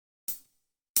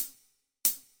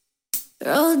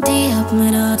Roll deep,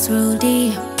 my dogs roll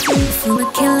deep. Full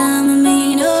of killer, I'm a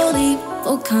mean old leap.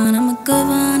 Volcan, I'm a good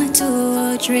one, a 2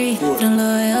 or 3. No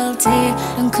loyalty,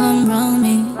 don't come round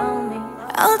me.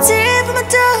 Roll deep, my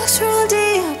dogs roll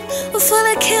deep. We're full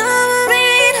of killer, I'm a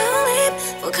mean old leap.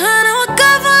 Volcan, I'm a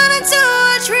good one, a 2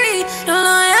 or 3. No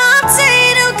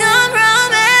loyalty, don't come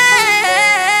round me.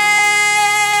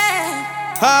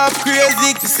 Half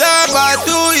crazy to serve, but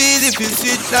too easy to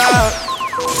switch out.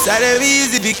 Side of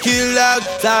easy be kill dog.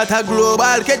 Start a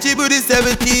global, catch it with the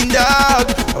 17 dog.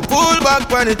 I pull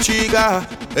back on the trigger.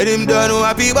 Let him done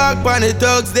happy back on the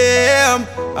thugs them.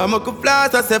 I'm a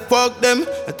flash, I say fuck them.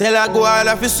 I tell her go all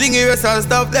off, you swing your wrist and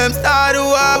stuff them. Start to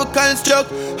have a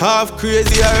construct. Half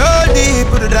crazy, I roll deep,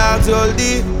 put the dogs all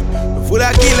deep. Full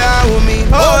of killer with me,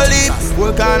 hold it.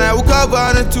 Work on a hook up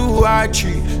on a 2 or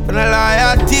 3. When I lie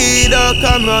at tea, don't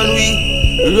come on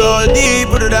we. Roll deep,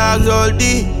 put the dogs all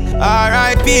deep.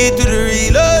 R.I.P. to the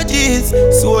real OGs.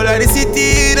 Soul of the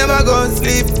city, never gon'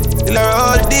 sleep. Till I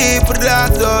all deep, put the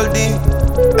dogs all deep.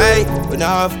 Hey, when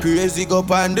I have crazy go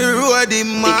up on the road, the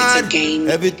mad.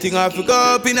 Everything I pick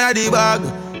up in the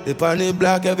bag. Dip on the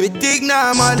block, everything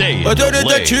now man. But you the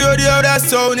touch you the other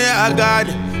sound, yeah, I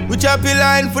got. We choppy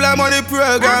line full of money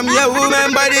program. Yeah, we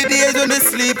remember the days when we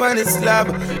sleep on the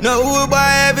slab. Now we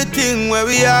buy everything where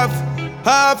we have.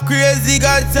 Half crazy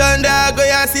got turned out, go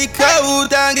ya see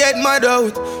out and get mad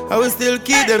out. I will still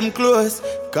keep them close.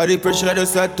 Cause the pressure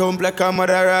just a thump like a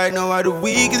mother right now. And the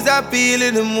weak is a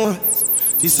feeling the most.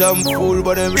 See some fool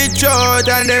but them reach out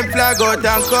and them flag out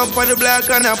and come for the black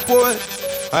and a pole.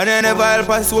 And they never help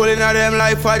a soul in a them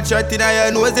life and chat in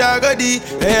your nose they go deep.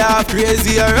 They are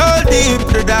crazy or all deep,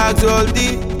 the dogs all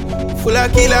deep. Full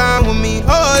of killer with me,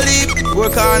 holy.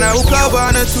 Work on a hook up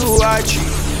on a 2 or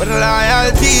 3. But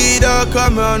loyalty don't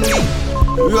come on me.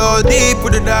 Roll deep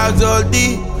with the dogs all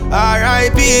deep.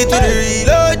 R.I.P. to the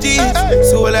real OGs.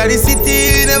 Soul of the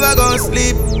city never gon'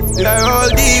 sleep. They're all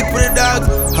deep with the dogs.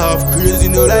 Half crazy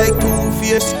no like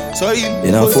 2-face. So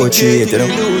you know 438, you know.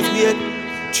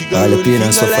 All the pain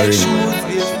and suffering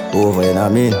over, you know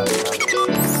what I mean?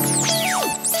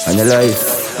 And your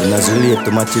life, when it's relate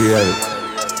to material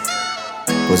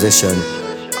possession,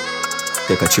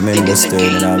 take a tremendous turn,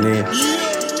 you know what I mean?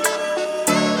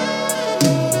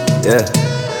 Yeah.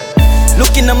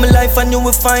 Looking at my life and you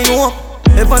will find hope.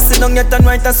 Ever sit down yet and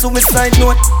write a suicide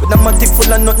note. With a matic full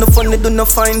of nothing funny, do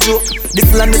not find joke. This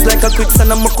land is like a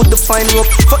quicksand and I could find rope.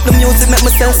 Fuck the music, make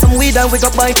me sell some weed and we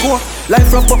got buy coke.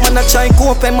 Life rough but man I try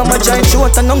cope. And mama giant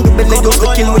short and hungry belly do the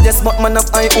kill with this but man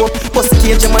have high hope. Bust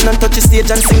cage man and touch the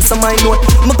stage and sing some high note.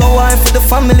 Me go wife for the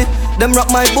family. Them rock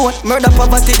my boat. Murder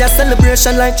poverty, their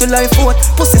celebration like July 4th.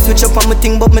 Pussy switch up on my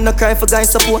thing but me no cry for guy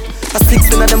support. I stick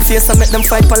in them face and make them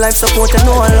fight for life support. And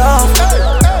no I love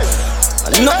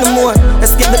and nothing more.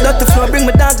 Let's get the dirty floor, bring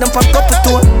my dog them from couple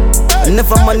tour. I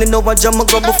never money know what jam I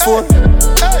go before.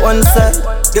 One side,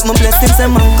 get my blessings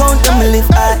and man count them me live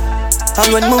high. And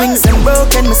when my wings them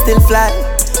broken, me still fly.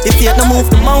 If you no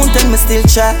move the mountain, me still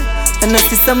try. And if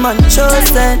it's a man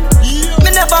chosen, me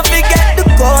never forget the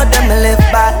code them me live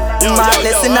by. My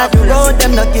blessing at the road,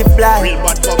 them not give blind.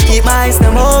 Keep my eyes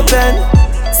them open,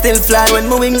 still fly when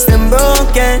my wings them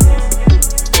broken.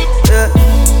 Yeah.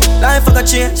 Life I got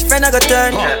change, friend I got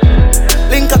turn.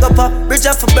 Link I got pop, bridge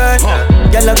I for burn.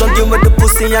 Girl I got give with the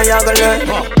pussy and you got learn.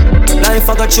 Life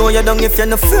I got show you down if you're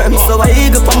not firm. So I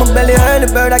eagle from my belly, early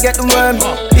bird I get the worm.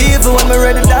 Even when me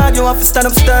ready dog, you have to stand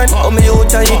up stern. Oh me out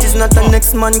I eat is not a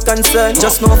next man concern.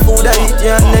 Just no food I eat,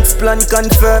 yeah, next plan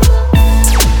confirm.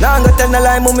 Now I'm gonna tell the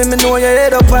lie, mommy, me know your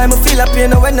head up high. Me feel a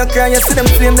pain when you cry, you see them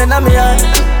flame, then I'm eye.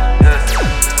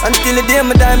 Until the day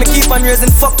me die, me keep on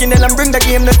raising fucking hell and bring the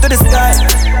game to the sky.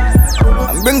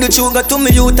 And bring the sugar to me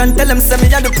youth and tell them say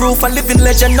me are the proof and living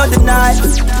legend, not deny.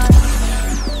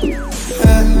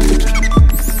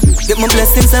 Get my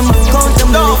blessings and my count and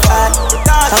me live high.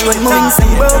 And when my wings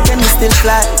ain't broken, me still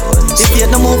fly. If you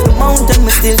don't move the mountain,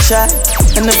 me still try.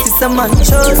 And if it's a man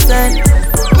chosen,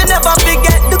 me never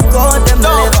forget the code them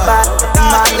live by.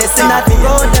 My blessing at the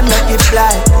road, them not give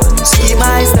fly. Keep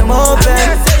my eyes them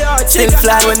open, still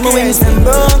fly when my wings them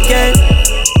broken.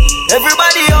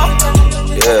 Everybody up,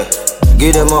 yeah,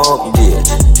 give them a update.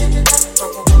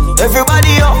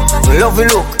 Everybody up, love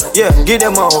you look, yeah, give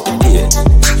them a update.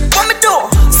 What me do?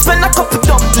 Spend a couple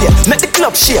dumb play, make the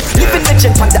club shake. Living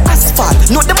legend on the asphalt,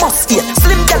 know the must eat.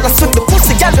 Slim gal swing the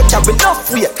pussy, gal don't have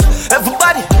enough weight.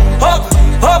 Everybody up,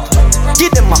 up, give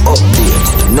them a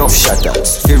update. Enough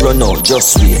shatters, fi run out,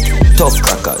 just wait. Tough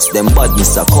crackers, them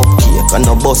badness a cupcake. And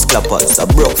no bus clappers, a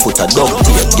broke foot a dog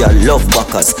tape. Girl love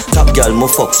backers, top girl mo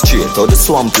fuck straight. How the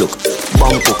swamp look,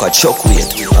 Bangkok a chuck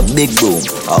weight. A big broom,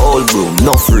 a old broom,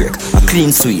 enough rake, a clean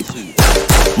sweep.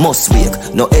 Must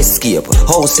wake, no escape.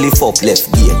 House lift up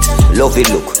left gate. Lovey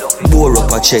look, bore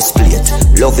up a chest plate.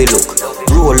 Lovey look,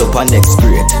 roll up a next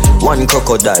grade. One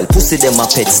crocodile, pussy them a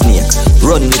pet snake.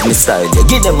 Run with me style, yeah,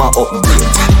 give them a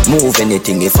upgrade. Move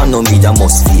anything, if I know me, I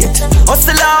must wait.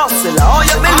 Hustle, oh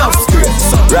you me love straight.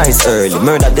 Rise early,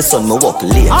 murder the sun, me walk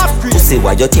late. Pussy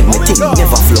why you think me think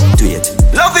never fluctuate.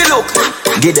 Lovey look,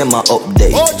 give them a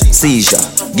update. Seizure,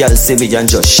 girl see me and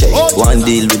just shake. One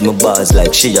deal with my bars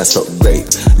like she a suck break.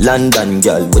 London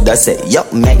girl would I say,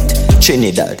 yup mate.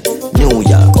 Trinidad, New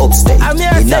York, upstate.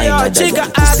 Me nine of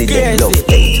that pussy them love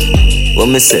hate.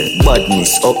 When me say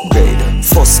badness upgrade,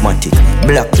 Fosmatic,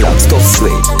 black flags, tough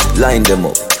suede. Line them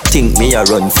up, think me a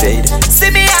run fade.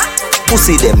 See me ya,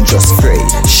 pussy them just afraid.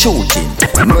 Shooting,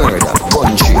 murder,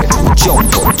 gun trade. Jump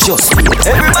up, just wait.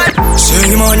 Everybody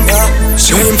same man, yeah,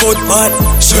 same footpath.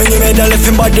 Same medal left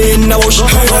him body in the bush.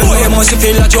 Boy, I must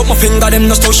feel I drop my finger, them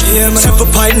no stush.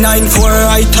 7.94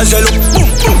 right as you look.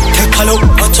 Take a look,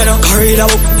 watch out, carry the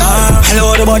book.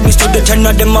 Hello, the badness to the 10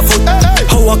 of them a foot.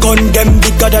 How I gun them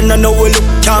bigger than I know we look.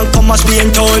 Can't come as we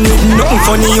ain't told it. Nothing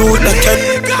funny, you the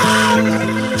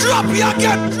 10. Drop me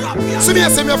again. So me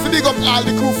say me have to big up all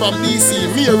the crew from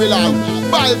DC, Maryland,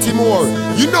 Baltimore.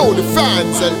 You know the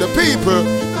fans and the people.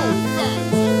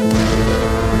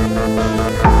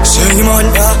 Same man,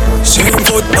 yeah, same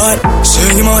footpath.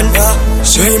 Same man, yeah,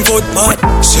 same footpath.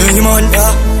 Same man,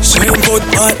 yeah, same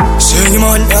footpath. Same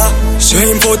man, yeah,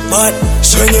 same footpath.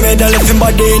 Same medal left him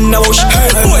body in the bush.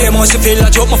 Boy, I must feel I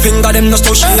drop my finger, them no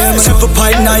stush.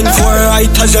 7.94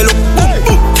 right as you look.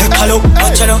 Take a look,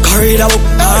 watch out, carry the book.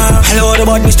 Hello, the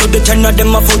badness to the 10 of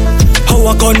them a foot. How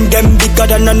I gun them bigger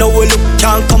than I know we look.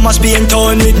 Can't come as being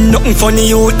torn with nothing funny,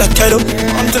 you that tell up.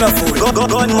 I'm to the fool,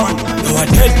 gun man. No a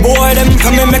dead boy, them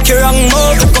come and make you wrong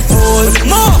move. Look a fool,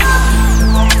 more.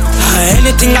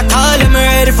 Anything I call them,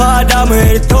 ready for them,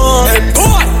 ready to hey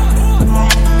boy.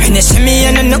 When they see me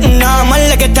and nothing normal,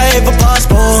 like a type of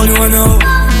passport. No.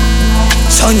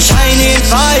 Sun shining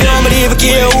fire, I'm never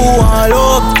care who I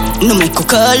love. No make a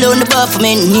call on the bar for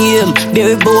me name.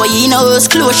 Berry boy in a house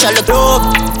close shall look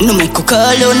up. No make a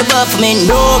call on the bar for me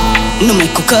no. No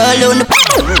make a call on the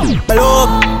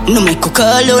up. No make a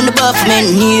call on the bar for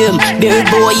me name. Berry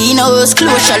boy in a house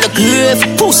close shall look grave.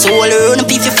 Puss all around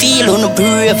and if you feel on the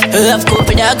brave. Have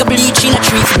couple dog bleach in a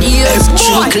tree for years.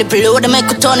 Tree clip load and make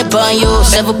a turn upon you.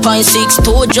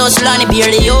 7.62 just line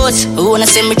barely yours. Wanna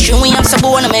send me chewing up some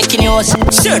wanna making yours.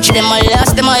 Search them I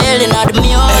last them I hell in all the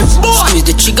mirrors. Squeeze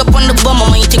the trigger on the bum, I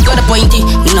mighty got a pointy.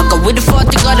 Knock out with the 40,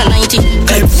 got a 90.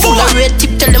 Full of red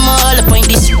tip, tell them all I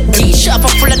point this. T-sharp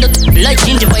and full of dot, like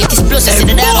gingivitis. Plus I see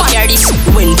the dog carry this.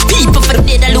 When people for the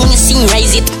dead alone, you sing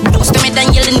rise it. Bust them head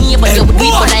and yell in here, but you would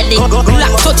do it politely.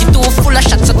 Black 32 full of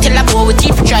shots, so tell a boy with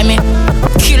teeth try me.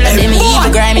 Kill them, evil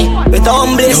grimy. With the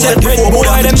humble self, boy,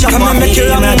 them come and make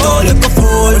you wrong. Look a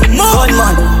fool, gun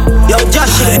man, yo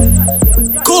Josh,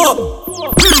 go.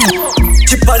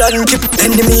 Chipper than chip,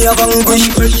 enemy of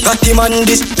anguish. Got him on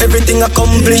this, everything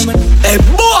accomplished. Hey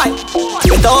boy,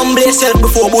 with the humble self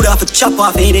before Buddha for chop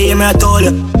off. Hey, they me I told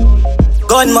you.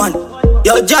 Gunman,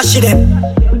 yo Josh them.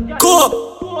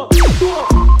 Go.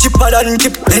 Chipper than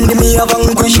chip, enemy of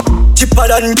anguish. Chipper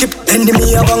than chip,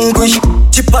 enemy of anguish.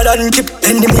 Chipper than chip,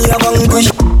 enemy of anguish.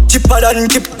 Chipper than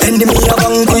chip, enemy of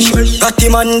anguish. Got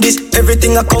him on this,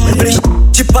 everything accomplished.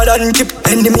 Chipper than chip,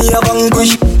 enemy of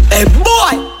anguish. Hey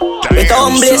boy. Better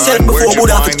humble yourself before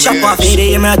Buddha to chop off. Hey,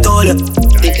 they me I told you.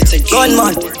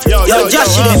 Gunman, yo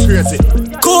Josh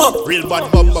them. Go. Real bad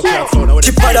bumper clap sound.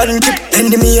 Chipper than chip,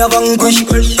 enemy of anguish.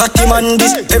 Got him on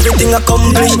this, everything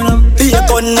accomplished. Be a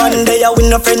gunman, they a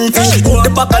win a friend fish. The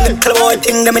back of the boy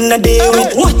thing them in a day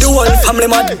with. The whole family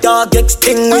mad dog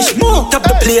extinguished. Tap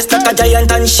the place like a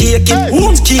giant and shake it.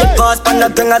 Skate past pan the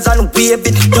gangers and wave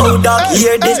it. Yo dog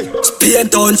hear this, Spain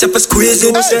town self a squeeze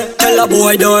it. Tell a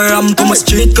boy don't ramp on my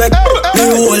street quick. Me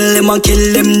hold him and kill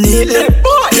him neatly.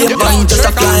 Be a bang just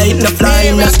a fly in the sky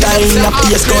in a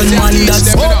face gunman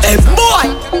that's. Hey boy,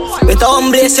 better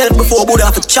humble yourself before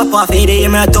Buddha for chop off. Hey, they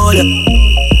me I told you.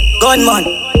 Gunman,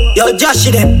 yo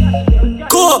Josh them.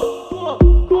 Go.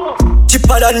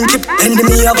 Chipper than chip,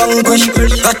 enemy of anguish.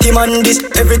 Got him on this,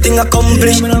 everything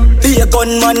accomplished. Be a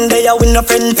gunman, they a win a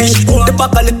friend fish. The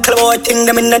back of little boy thing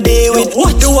them in a day with.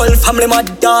 The whole family mad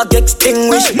dog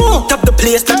extinguished. Tap the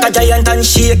place like a giant and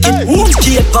shake it.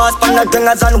 Skate past pan the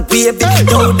gangers and wave it.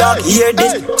 Yo dog hear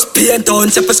this, Spain town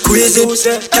self a squeeze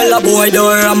it. Tell a boy don't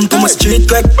ramp on my street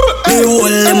quick. Me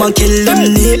hold him and kill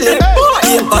him neatly. Be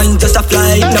Be a pint just a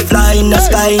fly in the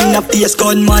sky in a face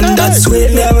gunman that's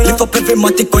sweet me. Lift up every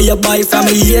matic where you buy from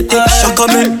me hate it. Shock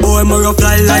on me, boy, more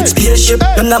fly like spaceship.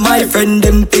 None of my friend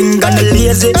them ping and the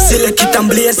lazy. Select it and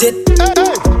blaze it.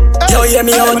 Yo, hear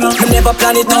me out, me never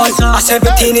plan it all. I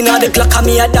 17 in the clock and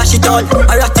me a dash it all.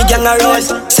 I rock the gang a roll,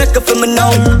 second for me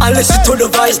now. I listen to the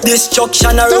voice,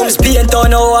 destruction a rooms. Paint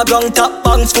on how a ground top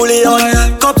bangs fully on.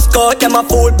 Cops caught them a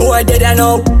fool, boy dead and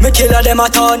now. Me killer them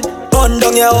a ton, burn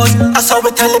down your house. That's how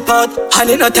we teleport, and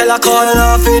it no tell a call.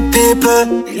 Laugh with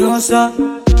people, you know sir.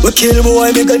 We kill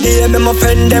boy, me go day, me my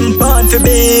friend them born for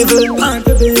be evil.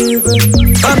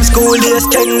 From school days,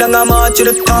 king down a march to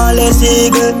the tallest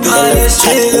eagle.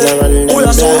 Pull a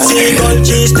soul seagull,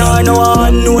 G-star, no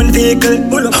unknown vehicle.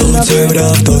 Outside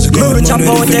of those girls, chop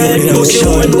out head, pussy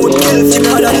hole, boot kill.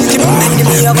 Chicken and skip, make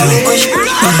me a vanquish.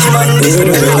 Rocky man, this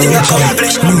everything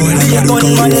accomplished. Be a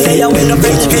gunman, lay away the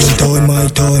French fish. My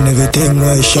town, everything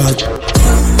I shot.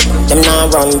 Them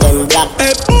now run them black.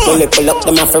 When we pull up,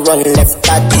 them have to run left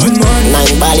back. 9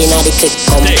 ball inna the click,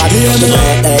 come back.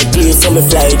 Please, so me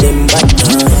fly them back.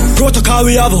 Protocol,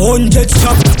 we have 100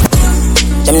 stop.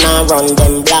 Them now run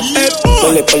them black.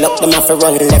 When we pull up, them have to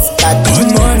run left back.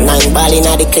 9 ball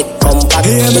inna the click, come back.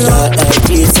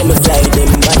 Please, so me fly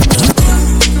them back.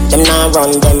 Them now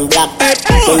run them black.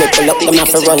 When we pull up, them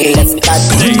have to run left back.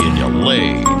 Stay in your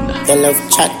lane. They love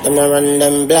chat, them now run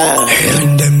them black.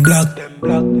 Run them black.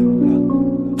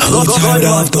 Outside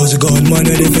of those gunman,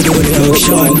 ready for do the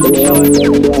action. We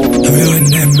run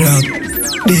them black.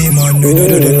 Demon, we don't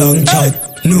do the long chat.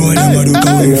 No them a do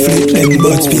can we flip them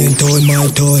butts. Paint on my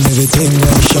tone, everything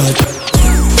one shot.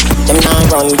 Them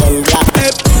now run them black.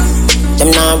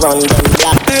 Them now run them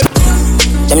black.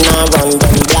 Them now run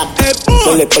them black.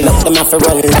 When we pull up, them have to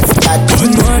run left back.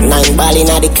 9 ball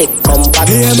inna the click, come back.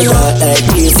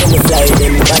 Please, so me fly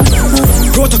them back.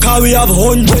 Protocol, we have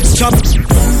 100 stop.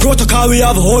 Protocol, we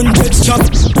have 100 stop.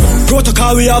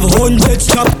 Protocol, we have 100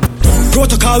 stop.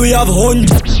 Protocol, we have 100.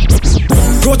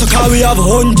 Protocol, we have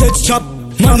 100 stop.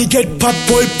 Money get pop,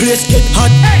 boy, place get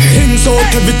hot. Hands out,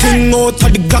 everything out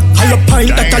of the Glock. Hollow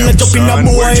pint that I'll jump in a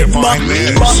boy back.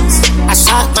 A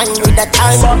shot man with a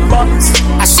time.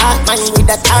 A shot man with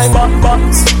a time.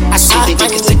 A shot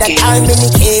man with a time. In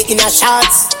the K in a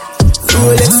shots.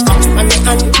 Rolex watch on me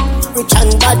hand. Rich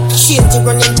and bad. Change the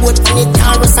running boat on the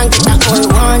Taurus and get a all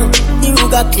one. The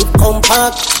Ruger clip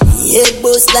compact. Head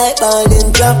boost like ball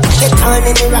and drop. Get on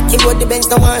in the Rocky Road, the Benz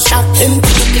no one shot. Him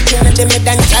to the king of them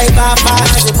and drive off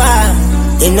as the bar.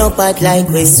 They no bad like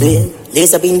we swim.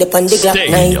 Laser beam the pan the Glock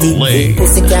 90.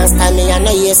 Pussy can't stand me and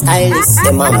no hairstylist.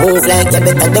 Them a move like you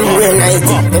better them wear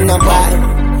 90. Them no bad.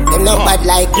 Them no bad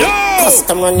like you.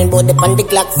 Custom running bout the pan the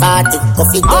Glock 40.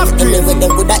 Coffee them anyway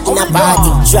them good at in a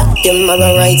party. Drop them on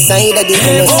the right side of the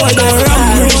hill.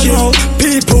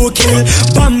 People kill,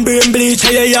 Bambi and bleach,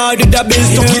 hey, yard with the bills,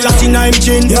 to kill us in I'm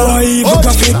chin. Yeah, evil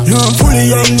graphic, no, fully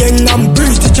yang, I'm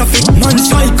breeze the traffic. Man,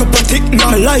 psychopathic,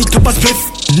 now light up a spliff.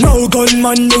 No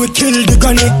gunman, we kill the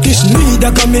gunny. This need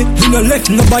a gummy, we no left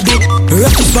nobody.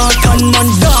 Rocky Spartan, man,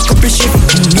 dark up his ship.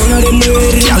 None of them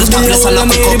ready, Y'all stop listen to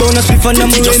me come.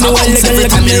 Fifty just a bounce every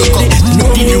time you look up.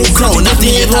 The new crown of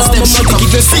the haters, them shook up.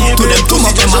 Sick to them, two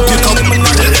of them a pick up.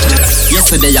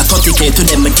 Yesterday I 30K to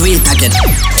them, I do it again.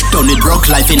 Done it broke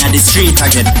life in the street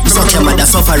again. Suck your mother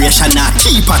sufferation, now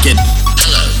keep again.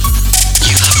 Hello.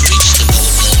 You have reached the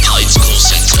Portmore Heights call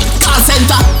center. Call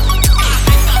center.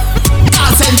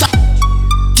 Call center.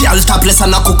 Y'all stop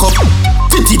listen to cook up.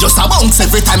 50 just a bounce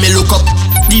every time you look up.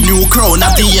 The new crown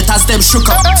of the haters, them shook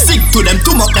up. Sick to them,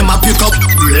 two of them a pick up.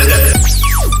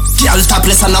 Y'all stop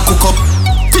listen to cook up.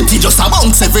 50 just a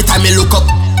bounce every time you look up.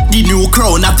 The new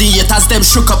crown of the haters, them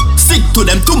shook up. Sick to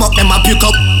them, two of them a pick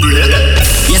up.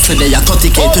 Yesterday I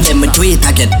 30K to them, I do it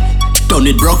again. Done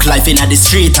it broke life in the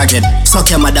street again.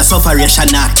 Suck your mother sufferation,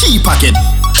 now keep again.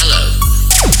 Hello.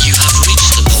 You have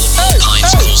reached the Portmore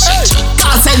Heights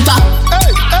call center.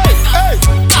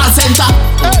 Call center. Call center.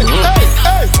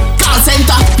 Call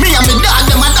center. Me and me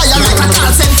dog, them a dial like a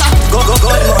call center. Call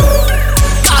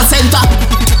center.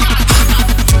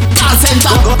 Call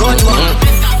center.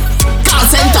 Call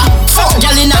center. Fuck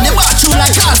y'all in the bathroom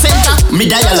like call center. Me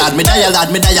dial hard, me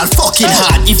dial fucking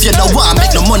hard. If you don't want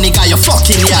make no money, got your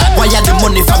fucking yard. Wire the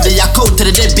money from the account to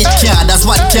the debit card. That's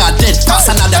one card, dead pass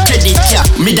another credit card.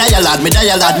 Me dial hard, me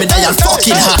dial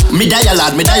fucking hard. Me dial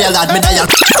hard, me dial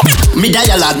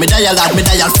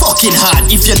fucking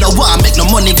hard. If you don't want make no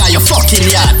money, got your fucking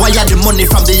yard. Wire the money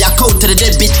from the account to the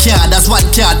debit card. That's one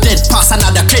card, dead pass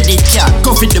another credit card.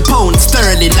 Go fit the pound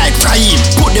sterling like Raheem.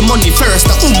 Put the money first,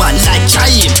 the woman like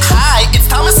Chaim. Hi, it's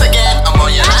Thomas again. I'm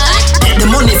on your line. Get the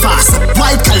money fast,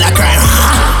 white collar crime.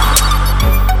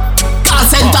 Call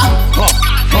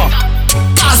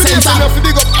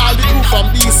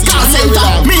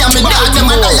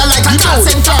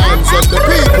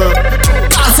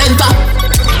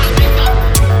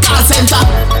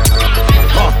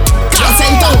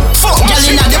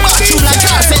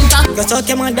Talk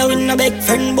your mother with no big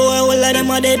friend boy. All of them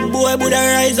a dead boy, but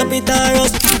I rise up it a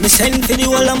rust. Me send for the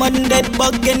whole of my dead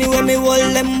bug. Anyway, me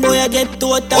hold them boy, I get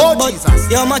to a top. But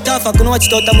yo, matter of fact, you know what you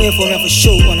thought I'm here for me for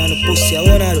show. One on the pussy, I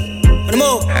wanna do. One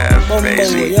more,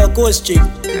 bumbo, yo, Coast Street,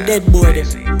 dead boy them.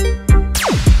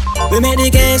 We make the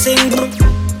case sing.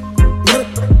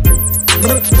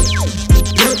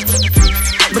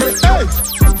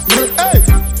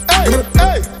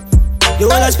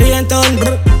 You all a spin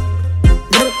ton.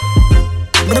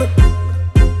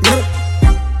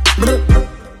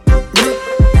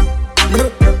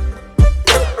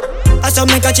 I saw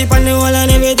me catch it on the wall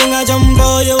and everything I jump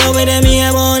out. You over there, me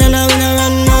a born and I win a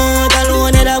run out.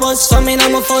 Alone at a bus for me, now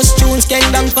my first tunes can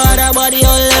down for the body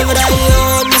all over the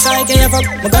road. Me say I can't fuck,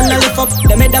 me gonna lift up.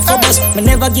 They made that for bus, me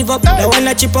never give up. They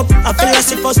wanna chip up, I feel like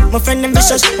it my friend them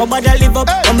vicious, my body live up.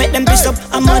 I make them piss up,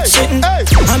 I'm not shitting.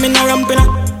 I'm in a ramping up,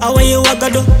 how are you a go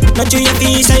do? Not you your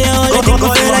feet, so you all let it go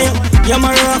for you. You're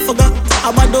my rough fucker,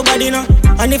 I'm a do body now.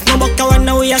 And if my buck I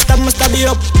wanna we a stop, must be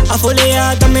up. I fully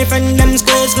out of my friend them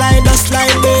squares, slide dust like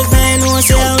bass. I know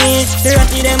say away, they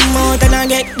ratty them out and I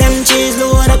get them cheese.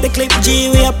 Load up the clip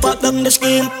G, we a pop down the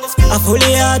screen. I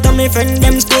fully out of my friend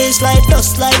them squares, slide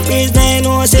dust like bass. I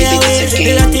know say away,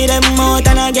 they ratty them out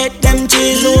and I get them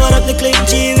cheese. Load up the clip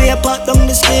G, we a pop down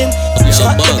the screen.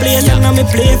 Shot the place and now me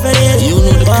play for this. You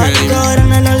know the crime.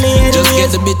 Just get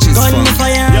the bitches gun from. me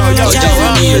fire,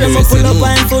 pull up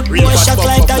and foot, boy shot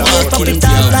like a gate. Pop it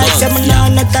up like seminar,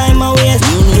 no time I waste.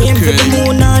 Aim for the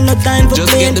moon, no time for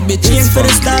play. Aim for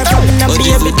the star, coming up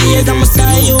every day. I'm a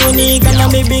star unique and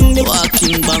I'm a bing the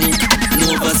walking bank,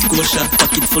 Nova Scotia.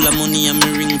 Pocket full of money and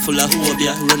me ring full of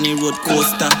hobia. Running road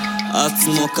coaster, hot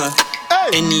smoker.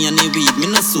 Any and any weed, me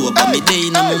no sober. Me day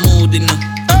in my mood in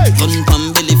gun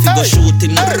pan belly fi go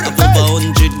shooting up over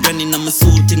 100 grand in my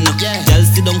suit in Girl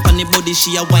sit down pon the body,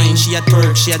 she a wine, she a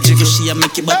twerk, she a jiggle, she a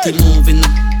make your body moving.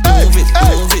 Move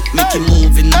it, make it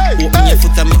moving. Open your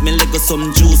foot and make me leg go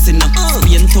some juice in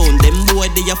Spain town, them boy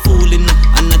they a fooling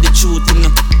and not the truth in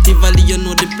Tivoli, you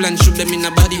know the plan, shoot them in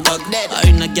a body bag. I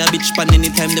in a garbage pan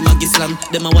anytime them a get slam.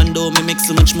 Them a wonder me make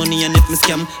so much money and if me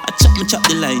scam. I chop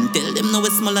the line, tell them no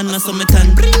it's small and not so me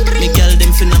tan. Me girl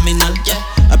them phenomenal,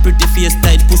 a pretty face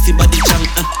tight, pussy body chunk.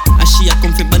 And she a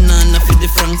comfy banana for the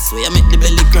francs, so I make the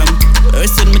belly cramp.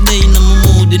 First when me day in my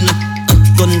mood in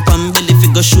gun pan belly fi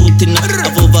go shooting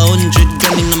I've over 100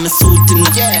 grand in my suit in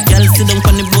Girl sit down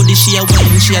pon the body, she a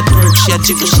wine, she a twerk, she a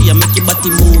jiggle, she a make your body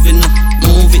moving.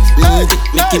 Move it,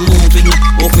 make it moving.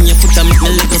 Open your foot and make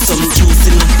me leg go some juice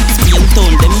in Spain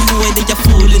town, them boy they a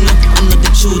fooling I'm not the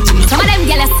truth in Some of them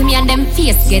girls see me and them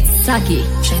face get saggy.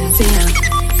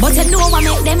 But you know what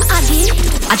make them aggy?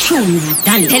 I show me a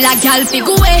dolly. Tell a girl fi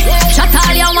go away. Shut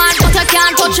all you want, but you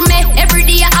can't touch me. Every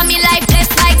day I'm me life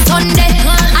blessed like Sunday.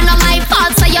 And not my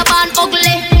fault, so you born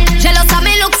ugly. Jealous of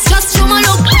me looks, just you me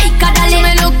look like a dolly.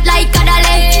 Me look like a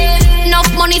dolly. Enough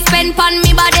money spent pon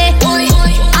me body.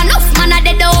 Enough man a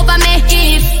dead over me.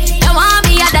 If you want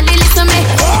me a dolly, listen me.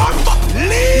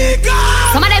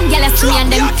 Some of them girls see me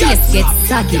and them face get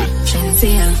saggy.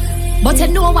 But you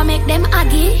know what make them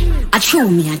aggy? I show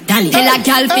me a dolly. Tell a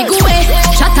girl fi go away.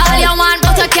 Shut all you want,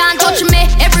 but you can't touch me.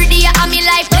 Every day I'm me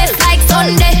life blessed like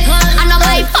Sunday. And not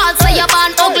my fault, so you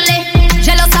born ugly.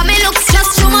 Jealous of me looks,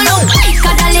 just you me look like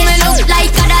a dolly. Me look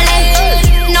like a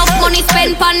dolly. Enough money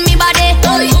spent pon me body.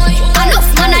 Enough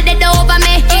man a dead over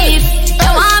me. If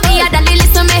you want me a dolly,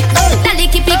 listen me. Dolly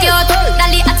keep it cute,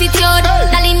 dolly attitude,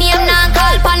 dolly name now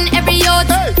call pon every youth.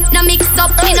 No mix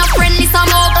up, me no friendly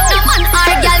some up. No man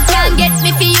or girl can't get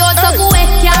me for you, so go away.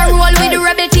 Can't roll with the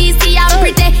rebel TC and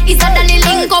pretty. It's a dolly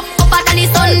link up a dolly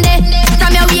Sunday.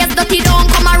 From your waist dirty don't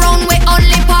come around with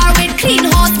only par with clean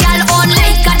house girl on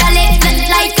like a dolly,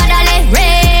 like a dolly.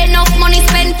 Rain enough money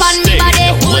spent pon me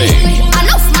body.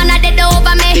 Enough man a dead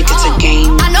over me.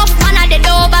 Enough man a dead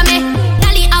over me.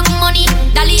 Dolly have money,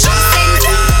 dolly have sense.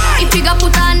 If you go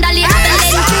put on dolly have the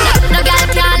length. No girl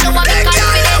can't lower me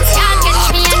confidence. Can't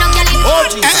catch me and no girl.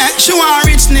 She want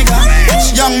rich nigga,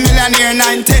 young millionaire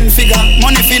 9-10 figure.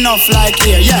 Money fi enough like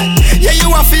here, yeah.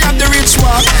 You have to have the rich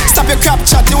walk. Stop your crap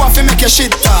chat, you have to make your shit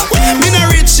talk. Me no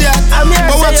rich yet,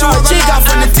 but what you have got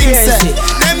from the thing set.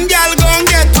 Them gal gon'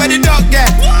 get where the dog get.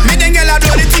 Me them gal a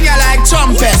do the thing I like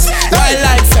trumpets, wild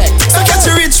like fat. So catch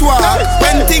your rich walk,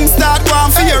 when things start going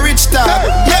for your rich talk.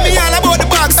 Yeah, me all about the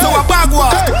bag, so a bag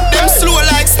walk. Them slow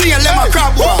like snail, them a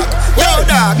crab walk. Yo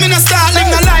dog, me no start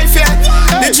living a life yet.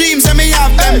 The dreams that me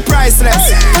have them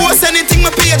priceless. Post anything my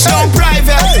page down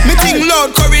private. Me think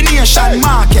loud coronation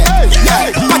market. Yeah,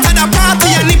 but at the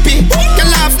party and nippy. You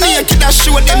laugh naked and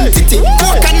show them titty.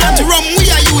 Coconut rum we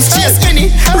a use chase penny.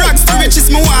 Rags to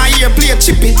riches me want here play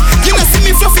chippy. You know see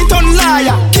me fluff it on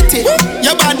liar, kitty.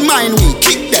 mind we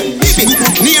kick them. Baby,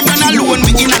 name run alone,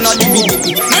 we in another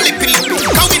dippy. No lippy lippy,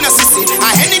 how we no sissy.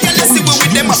 I any girl see we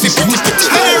with them a fi put it.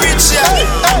 I rich yeah,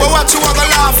 but what you wanna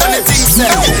laugh on the things say.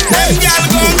 Them girl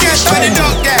gon' get what they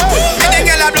don't get. Me the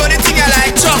girl a blow the thing I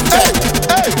like chop.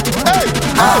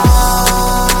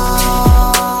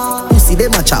 You see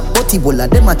them a chop, but Ebola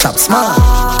them a chop smart.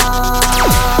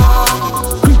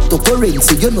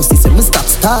 Cryptocurrency, you know see say me stop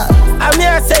start. I'm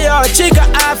here say yo, chica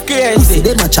half crazy. You see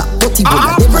them a chop, but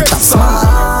Ebola them a chop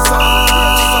smart.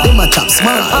 Them a chop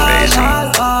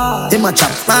smart. Them a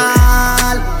chop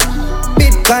smart.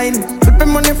 Bitcoin,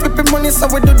 flipping money, so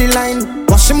we do the line.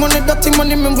 Washing money, dirty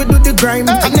money, man, we do the grime.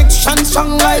 Connection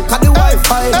strong like the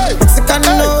Wi-Fi. Mexican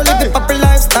no live the poppy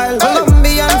lifestyle.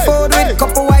 Colombian food with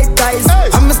couple white guys.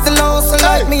 I'm still also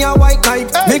like me a white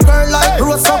knight. Me girl like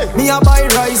rose up, me a buy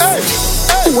rice.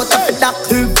 What up with that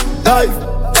life?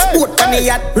 Sport on the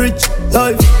yacht, rich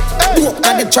life. Walk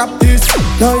on the trap, this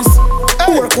nice.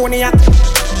 Work on the yacht.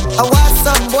 I want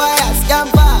some boy a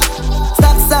scamper.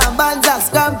 Stop some bands a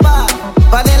scamper.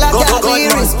 Vanilla can't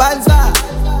be responsible.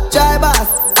 Drivers,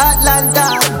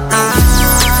 Atlanta.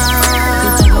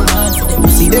 You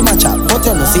see them a chop, but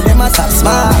you no see them a chop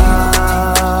smart.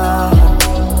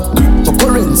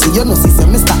 Cryptocurrency, you no see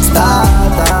them stop start.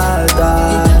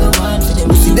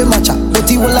 You see them a chop, but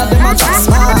you will have them a chop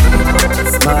smart.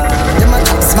 Them a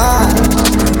chop smart.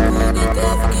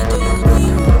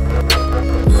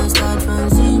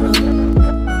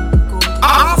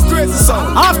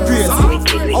 Half crazy.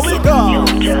 How we go?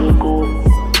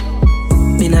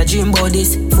 Me a dream about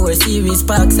this. 4 series,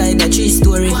 parkside, a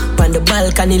 3-story. On the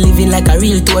balcony, living like a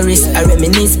real tourist. I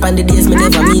reminisce on the days me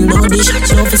never mean no dish.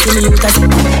 She don't see me with us.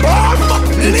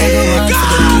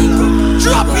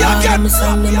 Drop your gun.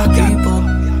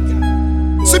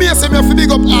 So me say me have to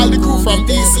big up all the crew from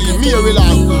DC,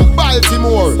 Maryland,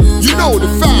 Baltimore. You know the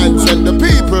fans and the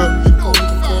people.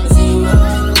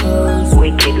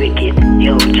 Wicked,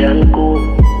 yo, Jungle.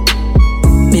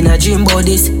 Me a dream about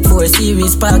this. 4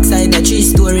 series, parkside, a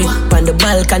 3-story. On the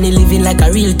balcony, living like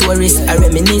a real tourist. I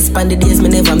reminisce on the days me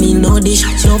never mean no dish.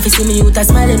 She don't see me with a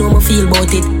smile, know me feel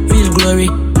about it. Real glory.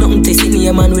 Nothing to see me,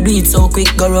 a man, we do it so quick.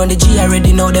 Go round the G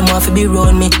already know them want to be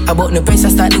round me. About no press, I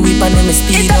start the whip and them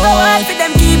speed up. It's a hard for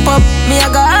them keep up. Me a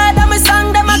go hard and my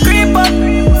song, them a creep up.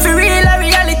 For real a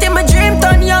reality, my dream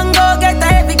turn young, go get a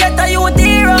heavy, get a youth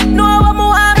hero. Know what me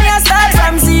want, me a start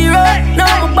from zero. Now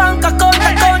my bank account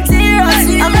zero.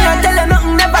 And me a tell you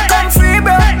nothing never come free,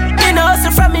 bro. Me no hustle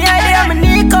from me idea, me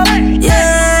nick up.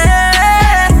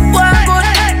 Yeah, one good,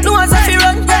 no one's a fi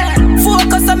run.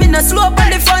 Focus on me no slow up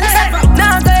on the front.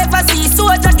 Now go ever see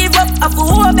soldier give up. I for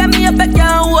hope ya me up, I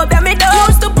can't hope ya me down.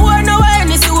 Used to pour no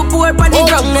any so pour pon the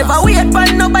ground. Never wait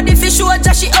pon nobody fi show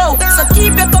ya she out. So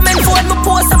keep your comment forward, me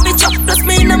post a picture. Plus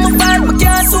me inna my bag, me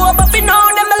can't sober fi now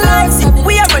them a lies.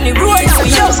 We are running road, so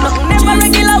yo, never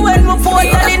regular when me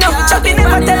totally no. Choppy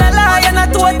never tell a lie and I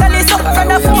totally so. From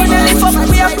the phone and lift up,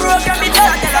 we are program it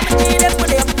down. Tell 'em me need them for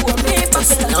them poor me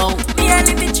poppin' up. Me a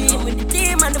live the dream with the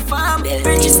team and the farm.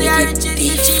 Riches they are riches, the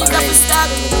cheese that we stop.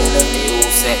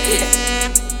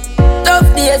 Tough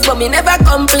days, but me never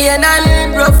complain.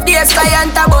 And rough days,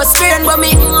 client a bus friend. But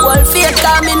me whole faith,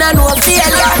 cause me no know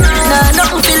failure. Nah,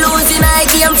 nothing fi losing, I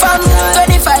came from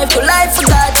 25 to life, for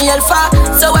God jail for.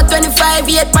 So at 25,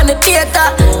 yet pan the theater.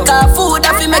 Cause food,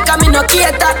 I fi make a me no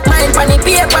cater. Mine pan the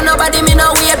paper, nobody me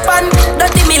no wait pan.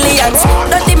 Dirty millions,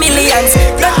 dirty millions.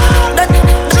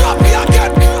 Drop your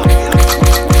gun.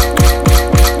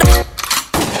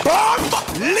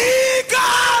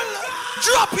 Legal.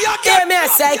 Drop your gun. Yeah, me I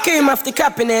say cream off the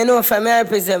cap in there. No, for me I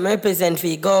represent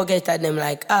for go get at them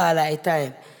like all the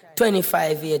time.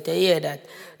 25 years, you hear that?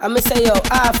 I me say yo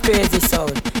half crazy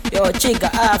sound. Yo Chica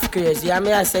half crazy. I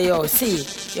me I say yo see.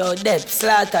 Yo Dep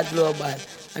Slaughter Global.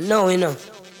 And now we know.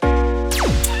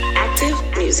 Active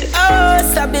music. Oh,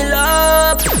 Sabil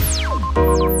up.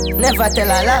 Never tell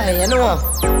a lie, you know.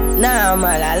 Nah,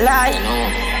 man, a lie, you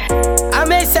know. I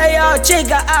may say yo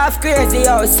Chica half crazy.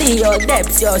 Yo see yo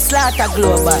Deps, yo Slaughter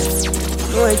Global.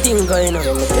 No thing going on.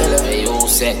 Yo, me tell her where you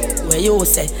say. Where you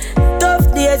say?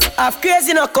 Tough days, half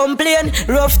crazy no complain.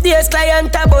 Rough days,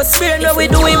 client a bus fear. No we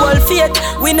do we all faith,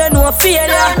 we no know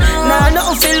failure. Nah,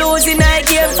 nothing fi losing I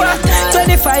game for.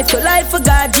 25 to life for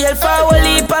God jail for. Whole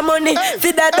heap of money,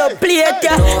 fi that up plate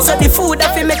ya. So the food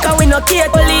I fi make a we no cater.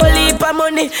 Whole heap of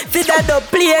money, fi that up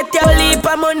plate ya. Whole heap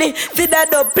of money, fi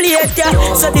that up plate ya.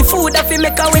 So the food I fi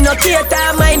make a we no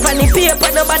cater. Mine pan the paper,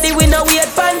 nobody we no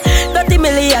wait pan. 30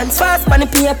 millions fast pan the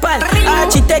paper.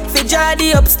 Architect fi draw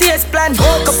the upstairs plan.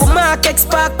 Couple mark expense.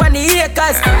 park on the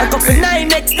acres. A couple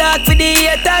 9X dark for the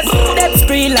haters. Them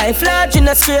spree life large in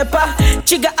a scraper.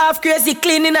 Trigger half crazy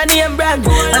cleaning a name brand.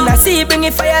 And I see bring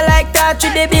it fire like that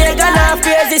with the big and half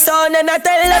crazy sound. And I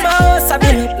tell them a house a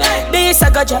bill up. This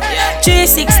a gotcha.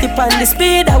 360 pan the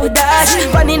speed I would dash.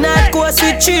 Funny not course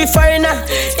with 3 foreigner.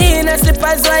 In a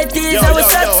slippers white tees. I was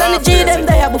socks on the G them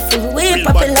there before we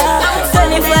popular.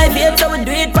 25 years I would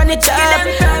do it pan the chart.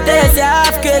 There's a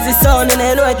half crazy sound and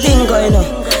I know a thing going on.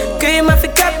 Cream off the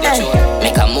cap then.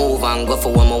 Make a move and go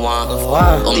for what I want.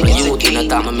 Humble youth in a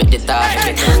time I make the talk.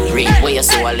 Read where you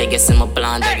saw a legacy my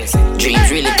plan. Dreams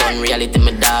really turn reality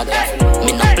my dog.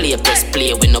 Me no play, press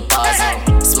play with no pause.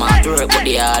 Smart work but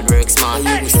the hard work smart.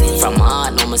 From my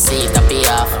heart now me see it a pay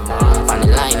off. On the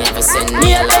line never send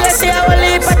me a loss. See I will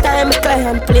leave a time I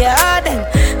client play hard then.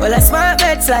 Well I smart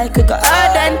bets like we go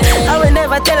hard then. I will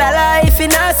never tell a lie if you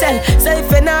not sell. So if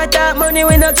you not talk money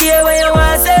we no care what you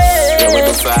want say. Yeah we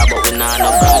do far but we not no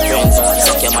bad friends.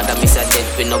 Suck your mother miss a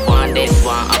death we no want dead.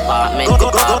 One apartment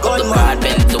go park up the card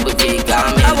bend to be big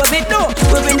garment. How we do?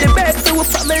 We bring the best to a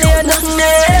family and nothing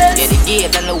else. Get the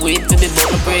gate and the whip to be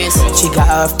button praise. She got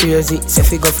half crazy so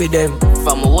fi go for them.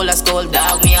 From a whole of skull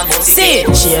dog me a boss. See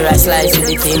share a slice with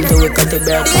the team till we cut the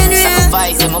bread.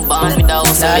 Sacrifice in my bond without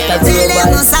a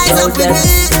global. Out them,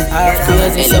 half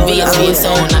crazy so elevate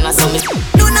sound and I saw me.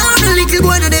 No now the little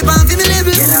boy no dey pan fi me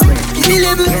level. Give me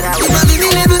level, give me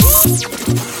level.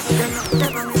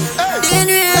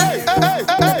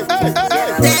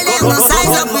 They no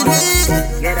size up with me.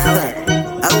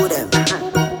 How them?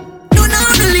 No now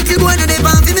the little boy no dey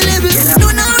pan fi me level.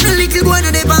 No now the little boy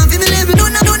no dey pan fi me level. No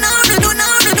now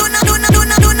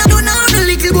the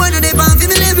little boy no dey pan fi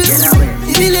me level.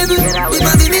 Give me level,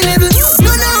 give me level.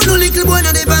 No now the little boy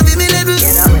no dey pan fi me level.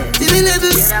 Give me level,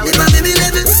 give me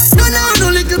level. No now the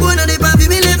little boy no dey pan fi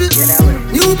me level.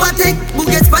 New Patek,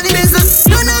 Bugatti for the business.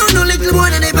 No now the little boy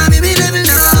no dey pan fi me level.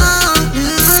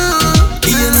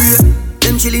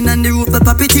 Them chillin' on the roof, the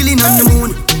puppy chillin' on the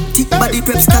moon. Thick body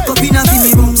prep stack up in a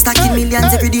me room. Stacking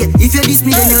millions every day. If you diss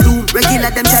me then you do. Regular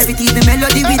them try to keep the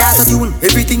melody without a tune.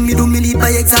 Everything me do me lead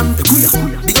by example.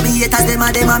 Big up me haters, them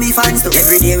are me fans too.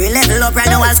 Every day we level up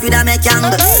right now I'll speed and make young.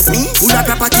 Me full of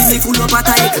property, me full of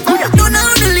attack. No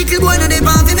now the little boy no dey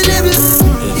pan fi me level.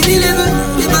 Give me level,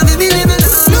 dey pan fi me level.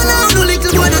 No now the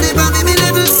little boy no dey pan fi me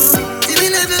level. Give me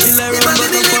level, dey pan fi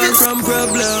me level. From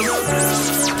problem.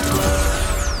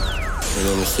 You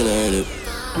know me still heard it.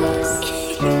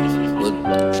 But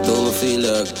don't feel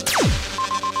like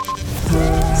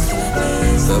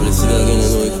probably still again you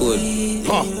know it could.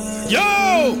 Yo!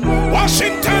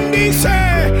 Washington DC!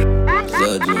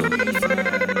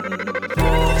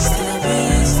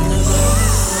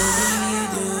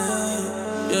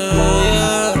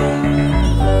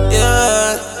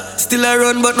 Still I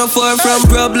run but not far from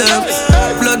problems.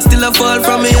 Blood still a fall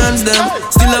from me hands them.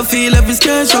 Still I feel every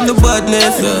scratch from the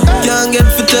badness. Can't get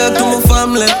for talk to my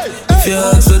family. If you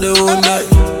ask for the own that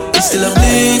still a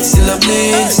bleed, still a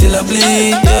bleed, still a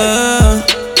bleed, yeah.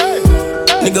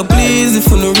 Nigga please, if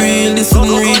you no real, this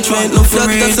wouldn't reach right no for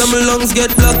reach. So my lungs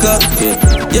get blocked up,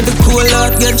 yeah, the cool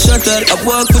heart get shattered. I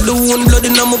walk with the wound blood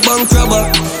in my bank robber.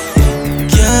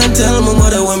 Can't tell my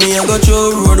mother when me I go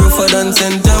through road rougher than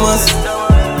St. Thomas.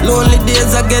 Lonely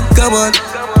days I get covered.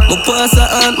 My pass a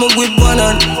aunt, my whip one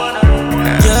hand.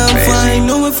 Can't find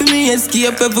no way for me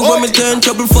escape. Everywhere me turn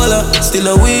trouble follow. Still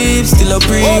a weep, still a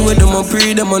pray. With them a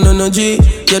pray, them on no G.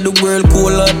 Yeah, the world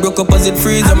cool out, broke up as it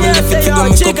freeze. I mean left it figure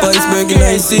me cup iceberg in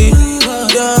I see.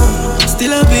 Yeah,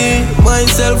 still a be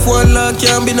myself one lock,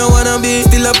 can't be no wanna be.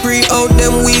 Still a pray out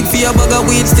them weed for a bag of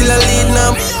weed. Still a lead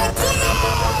now.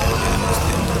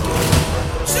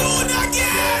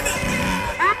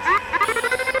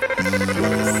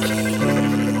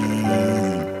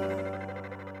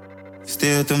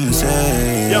 Stay to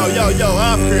myself. Yo,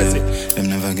 I'm crazy. Them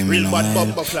never give me real no bad help.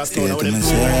 bumper class. Stay to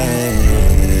myself.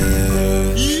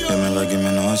 Them never give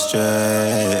me no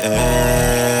stress.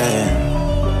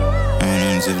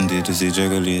 I'm 70 to see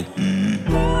juggle it.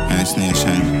 Nice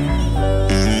nation.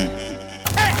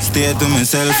 Stay to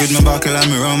myself with my buckle and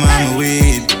my rum and my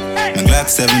weed. My Glock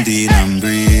 17 and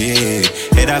breathe.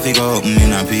 Head off it go open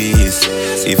in a piece.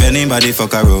 If anybody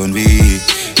fuck around me,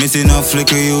 missing up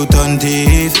flicker you turn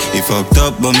thief. He fucked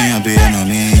up but me happy and on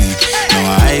me.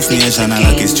 Now I ice nation and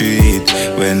lucky street.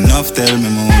 When enough tell me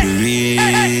more to reach.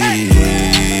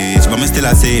 But me still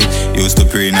a save. Used to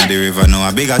pray in the river, now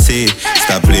a bigger say.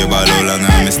 Stop play ball all long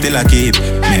and me still a keep.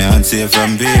 Me unsafe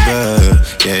from people.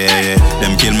 Yeah.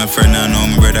 Them kill my friend and now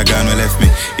my brother a gun we left me.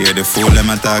 Hear the fool them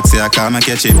a talk, say I come and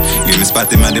catch him. Give me spot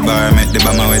him at the bar, make the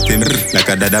bomber wet him. Like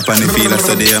a dad up on the field,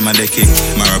 so they am a the kick.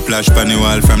 Mara flash pan the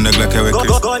wall from the Glock we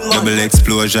crisp. Double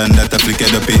explosion that a flick it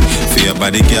up in. For your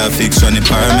body can't fix on the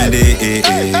paramedic.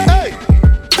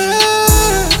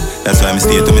 That's why I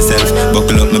stay to myself.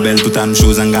 Buckle up my belt, put on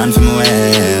shoes and gone for my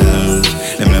well.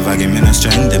 Them never give me no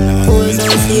strength, them never give me no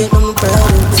strength.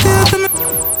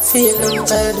 Feeling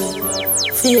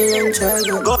better, feeling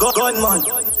tired. Gunman.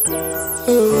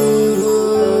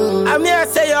 I'm here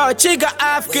to say yo, chica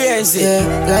half crazy.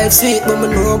 Yeah, life sweet, but me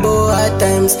know about hard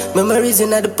times. Memories in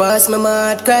the past, my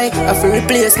heart cry. I feel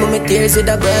replace my tears with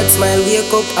a bright smile.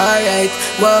 Wake up, alright.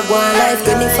 Walk one life,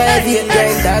 25 years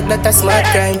grind. Dog, that a smart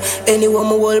crime. Anyone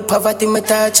my whole poverty, my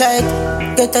touch right.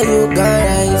 Get a look,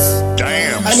 rise.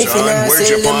 Damn, and if son, you not where'd say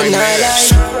you them, find not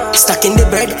this? lie. Stacking the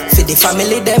bread for the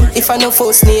family them. If I know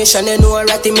First Nation, you know a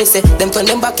ratty me say. Them turn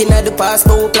them back in the past,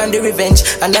 but we plan the revenge.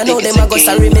 And I know them a go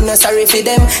sorry, me not sorry for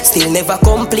them. Still never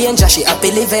complain, just she happy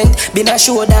event. Been a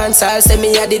show dance, I'll say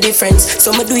me a the difference.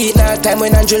 So me do it now time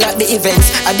when Andrew at the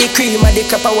events. I the cream, I the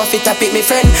crap, I waff it up it, me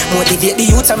friend. Motivate the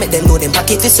youths and make them know them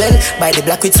pocket is well. Buy the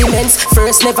black with cements.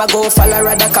 First never go follow,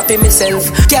 rather copy myself.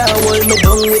 Can't hold me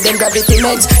down with them gravity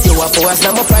meds. You a pose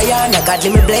now my prayer, and I God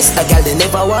me bless. The girl they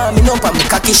never want me, no pa me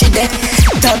cocky she dead.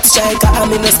 Top striker,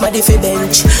 I'm in a smarty for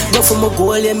bench. Go for my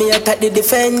goal, yeah, me attack the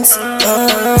defense.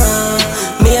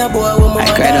 Me a boy with my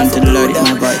cried unto the Lord in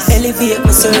my voice. Elevate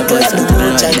my circle at the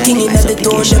coach. I'm king in the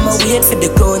tone, them a wait for the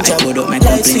crown job.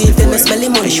 Life sweet and I smell the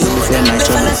money. Me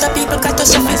for lot of people cut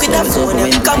us off with a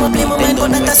phone. Come up, play my mind, but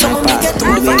not a song me get to.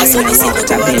 I saw this in the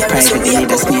two of them, so we a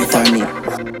go for me.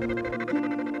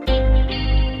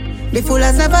 The fool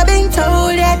has never been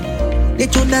told yet. The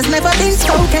truth has never been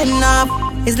spoken of.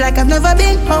 It's like I've never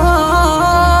been home.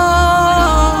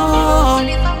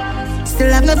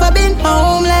 Still I've never been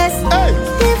homeless.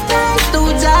 Give thanks to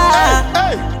Jah.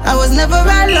 I was never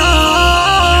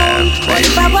alone. What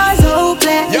if I was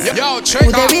hopeless?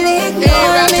 Would they really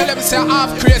ignore me?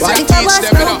 What if I was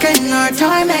broken or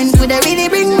torment? Would they really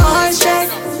bring more stress?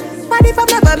 What if I've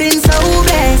never been so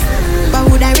blessed? But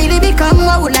would I really become?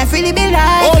 What would life really be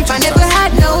like if I never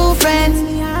had no friends?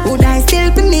 Would I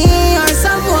still be me or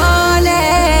someone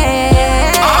else?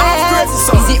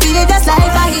 Is it really just like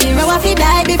a hero if he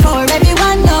died before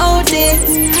everyone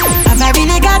noticed? Have I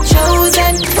really got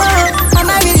chosen? Whoa, am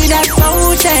I really that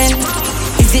potent?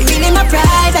 Is it really my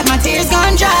pride that my tears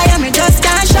gone dry and me just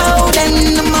can't show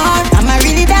them no more? Am I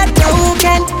really that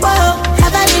broken? Whoa,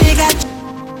 have I really got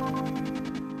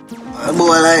a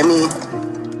boy like me,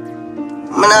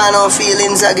 man, I no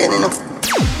feelings again, you know.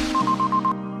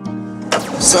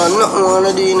 So nothing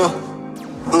wanna do, you know.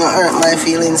 Not hurt my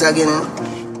feelings again, you know.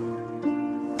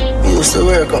 I used to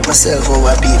work up myself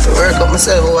over people.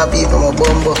 My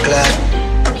bumbo clad.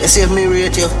 You see if me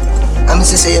rate you, I'm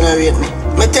say you don't rate me.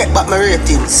 Me take back my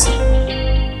ratings.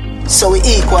 So we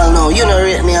equal now. You don't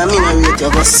rate me and me don't rate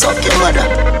you. Go suck your mother.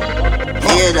 You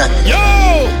hear that? Yo!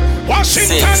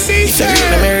 Washington DC.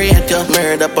 Let me rate you.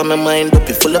 Murder up on my mind, up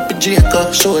you full up with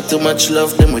Jacob. Show too much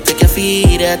love, then we take your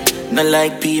feed at. Not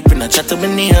like people, not chat to my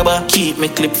neighbor. Keep me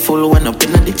clip full when up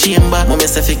in the chamber. Mommy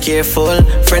say be careful,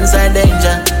 friends are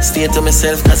danger. Stay to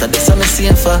myself cause I do something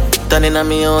safer. Turning on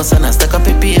me house and I stack up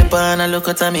a paper. And I look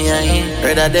at me eye.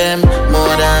 Rather them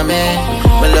more than me.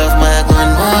 Me love my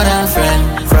gun more than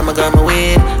friend. From I got my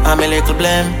weed, I'm a little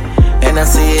blame. And I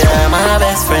see her my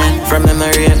best friend. From them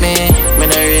I rate me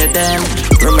not rate them.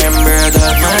 Remember I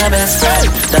got my best friend.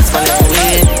 That's my little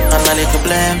weed, I'm a little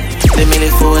blame. The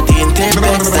milli 14 take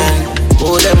back then.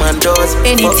 All them and doors.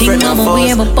 Anything I'm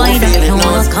away, but by that no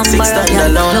one come by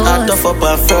a alone, I tough up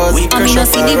and froze. We crush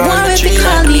up around the tree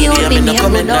like medium. Me no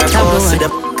come in our house.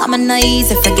 Come on, not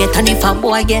easy forget. And if a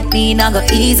boy get me, not go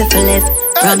easy for left.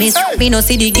 Promise, me no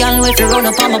see the girl with you run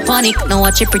up on my panic. Now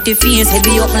watch your pretty face, head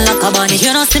be open like a bonnet.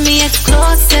 You don't see me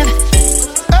exclusive.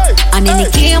 And in the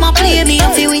game I play me,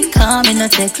 I feel win, come in, I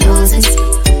take losses.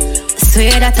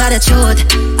 Swear that I the truth.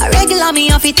 I regular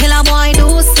me off it till a boy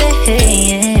do say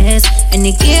yes. In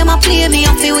the game I play me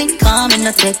off it win, come and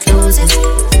not take losses.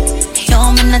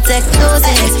 Yo, me not take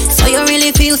losses. So you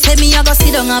really feel say me I go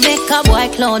sit down and make a boy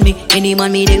clown me. Any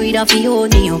man me they with a feel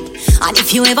hold me up. And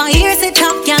if you ever hear say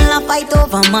talk, y'all a fight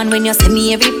over man. When you see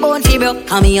me every bone fi broke.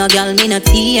 Call me a girl, me no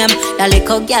TM. That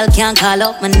little girl can't call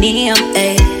up my name.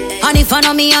 Hey. And if I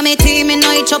know me and my team, me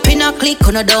know it up in a click,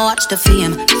 when I don't watch the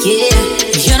fame. Yeah,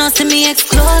 you don't see me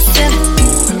exclusive.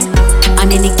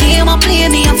 And in the game I play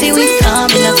me, I feel we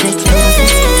come in a take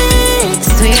losses.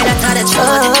 Swear that I the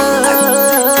truth.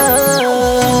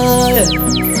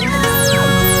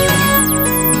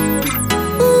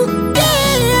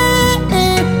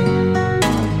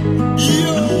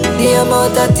 I'm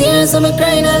out of tears, so me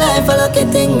crying a life. I lucky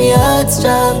thing, me heart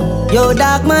strong. Yo,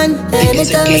 dark man.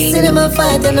 Anytime I see them a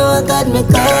fight, I know I got me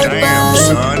caught back.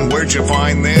 Son, where'd you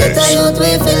find this? Get a youth,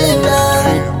 we feeling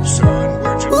wrong.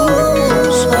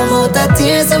 I'm out of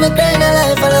tears, so me crying a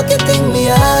life. I lucky thing, me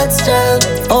heart strong.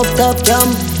 Up top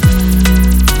jump.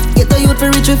 Get a youth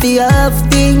for rich if you have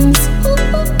things.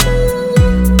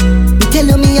 Me tell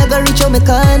you me I got rich, me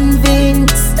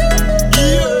convinced.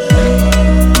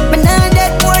 But now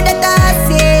that more that I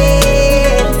see.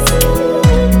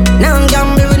 Now I'm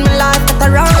gambling with my life at the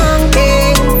wrong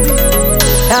thing.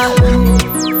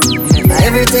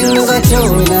 Everything me go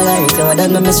through in a life, so that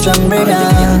make me strong, brother.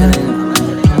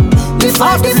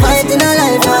 Before the fight in a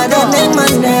life, I don't think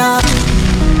man there.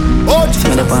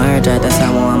 Me the part right, that's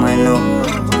how I want know.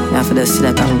 Now for the see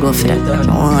that I'm go for that. I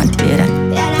don't want to hear that.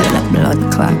 Hear that blood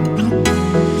clot.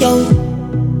 Yo,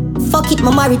 fuck it, my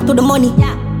married to the money.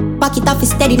 Back it off is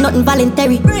steady, nothing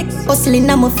voluntary. Hustling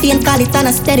on my feet, call it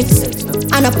anesthetics.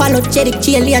 Unapologetic,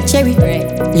 chili a cherry.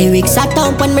 Lyrics are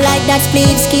thump when me like that split.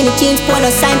 Skinny jeans, polo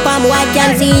sign, palm white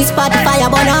can see. Spotify I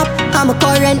burn up. I'm a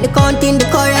current, the counting the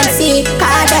currency.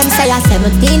 Cause them say a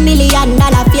 $17 million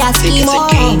for a scheme.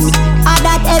 All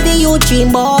that heavy you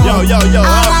dream of.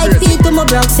 R.I.P. to my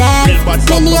broke self.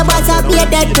 Many of us have a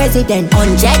dead president.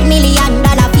 $100 million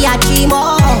for a dream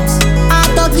of. I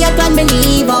talk yet when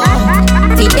believe of.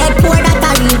 Fi dead poor that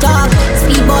a real dog.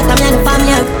 Speedboat I'm in the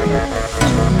family.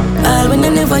 All when I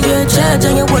never hear charge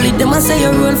and you worry them I say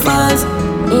you roll fast.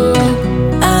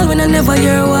 All when I never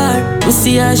hear war, me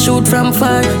see I shoot from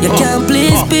far. You can't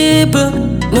please people,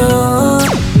 no.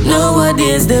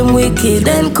 Nowadays them wicked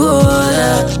and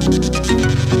cold.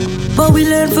 But we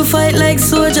learn to fight like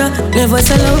soldier. Never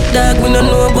sell out dog, we don't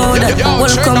know about that.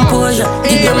 Well composure,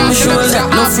 give them my shoulder.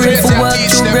 No afraid for walk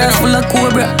through grass full of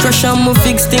cobra. Crush on me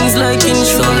fix things like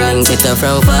insurance. Get her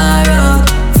from far out,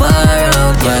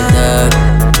 yeah dog.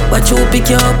 Watch you pick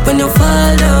you up when you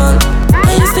fall down.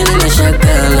 Are you still in the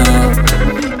shackle?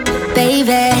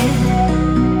 Baby,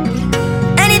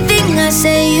 anything I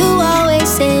say, you always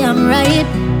say I'm right.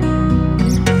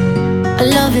 I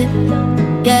love it,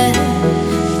 yeah.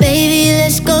 Baby,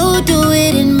 let's go do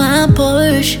it in my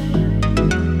Porsche.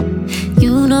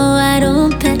 You know I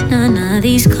don't pet none of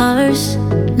these cars,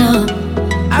 no.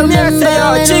 Remember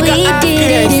when we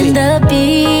did it in the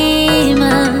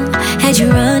Beamer? Had you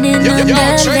running under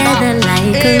leather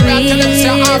like a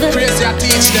river.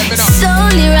 It's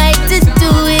only right to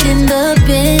do it in the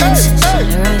Benz.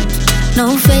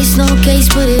 No face, no case,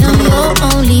 put it on your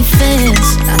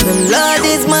OnlyFans. The Lord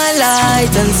is my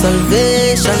light and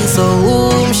salvation, so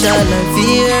whom shall I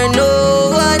fear? No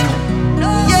one.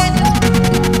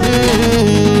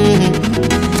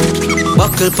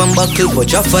 Buckle from buckle,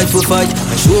 but you fight for fight.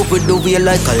 I show up with the way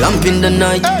like a lamp in the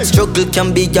night. Struggle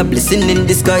can be a blessing in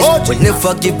disguise. We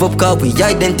never give up cause we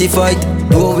identified.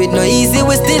 Though it no easy,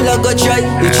 we still a go try.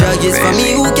 We try is for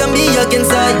me who can be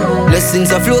against I. Blessings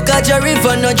are flow catch a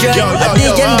river no dry. At the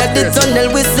end of the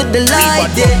tunnel we see the light,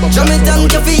 yeah. Show me thank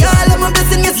you for all of my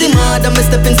blessings, you see mad. I'm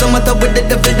step in some matter with the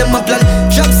devil, them a plan.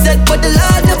 Trap set but the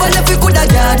Lord never left we could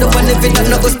have got. Don't want if it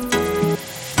not go.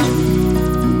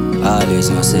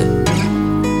 Always must say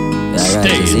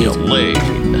Stay in your lane.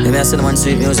 Let me ask them on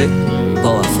sweet music,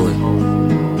 powerful.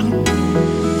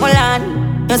 Hold on,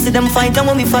 you see them fight and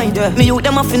when we fight, me youth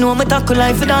them off, you know me tackle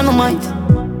life with dynamite.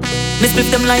 Me split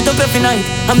them light up every night.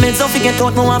 I made so forget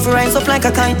out, me want to rise up like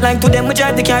a kite. Like to them we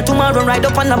drive the car, tomorrow ride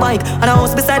up on the bike. And a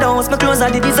house beside the house, my clothes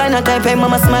are the designer type. Hey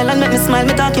mama smile and make me smile,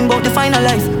 me talking about the final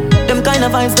life. Them kind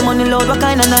of vibes, the money load, what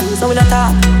kind of nice. So we la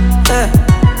talk,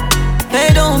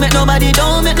 Hey, don't make nobody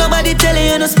tell you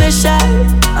you're no special.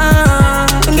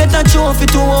 Get a trophy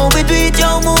to how we do it,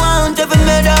 yo, me want every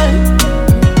medal.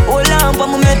 Hold on for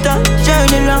my metal,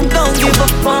 journey long, don't give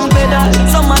up on pedal.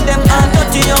 Some of them are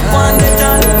touching up on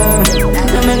metal.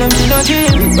 Don't make them feel no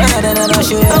dream.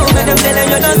 Don't make them tell you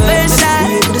you're no special.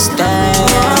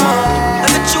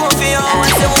 Every trophy, yo, I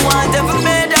say we want every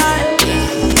medal.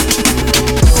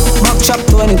 Chop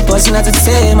 20% as it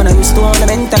same. And I used to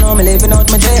ornament and now me living out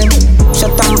my dream.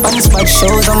 Shut down pants, bad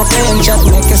shows, I'm a playing shot.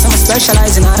 Make it some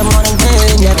specializing out of morning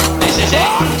pain, yeah. This is it.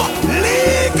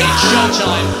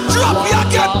 Showtime. Drop your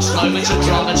last moments of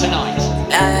drama tonight.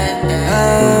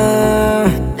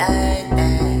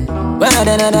 When I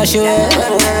done that shit,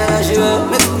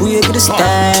 we able to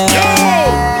stand. Yo,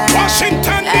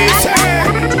 Washington DC.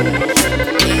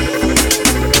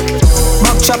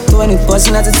 Chop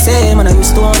 20% as it same. And I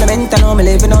used to ornament and now me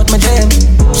living out my dream.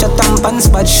 Shut down pants,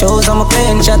 bad shows, I'm a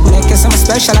playing shot. Make it some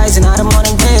specializing out of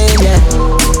morning pain, yeah.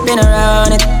 Been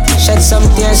around it, shed some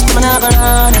tears, come and have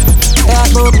around it.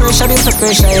 Talk about pressure, build for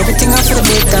pressure. Everything off for the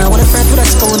big car. What a friend would have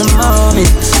scored the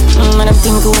moment. And I'm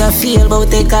thinking what I feel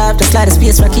about take off. Just like the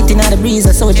space rocket in the breeze.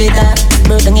 I saw J that.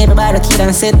 Bird and everybody kid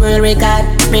and set world record.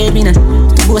 Baby, nah.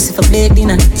 To go see for Blake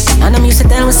dinner. And I'm used to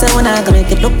tell myself when I can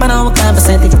make it. Look, man, I'm can't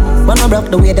percent it. One more broke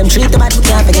the way them treat the bad, we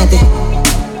can't forget it.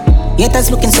 Yet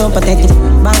that's looking so pathetic.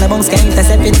 Bang the bunks can't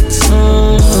intercept it.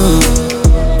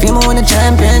 Feel me win a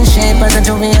championship. As a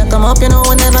junior come up, you know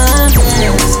we never have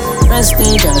this.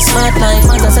 Prestige on a smart life.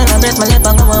 As I celebrate my life,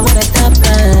 I'm going with a top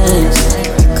prize.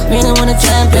 Really win a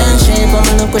championship. I'm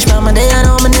gonna push by my day, I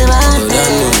know me never have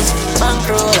this.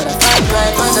 Bankroll at a fat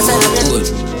price. As I celebrate.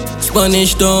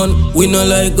 Spanish town, we no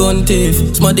like gun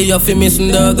thief. Smarty you fi missing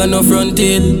dog and no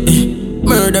fronted.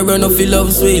 Murderer no feel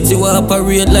love sweet. You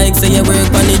operate like say you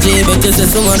work on the J. But you say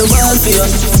some of the ball for you.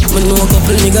 Me know a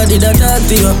couple nigga did a talk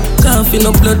to you. Coffee no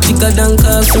blood thicker than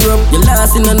cough syrup. You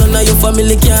lost in and none of your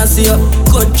family can't see you.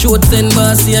 Cut short send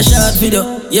boss see a short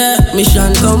video. Yeah,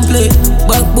 mission complete.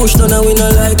 Back bush none of we no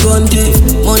like gun thief.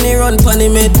 Money run pan the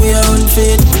mate we are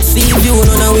unfit. See you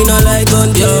none of we no like gun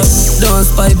thief. Don't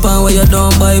spy pan where you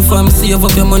don't buy from. Save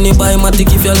up your money buy matic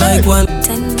if you like one.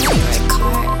 10 million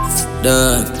cards.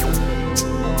 Done.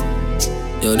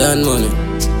 Yo, done money.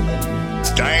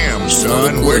 Damn,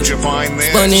 son, where'd you find this?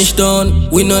 Spanish town,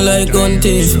 we no like gun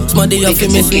thief. Smarty you fi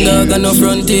missing dog and no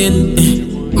fronted.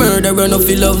 Murderer no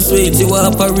feel love sweet. You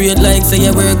operate like say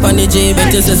you work on the J.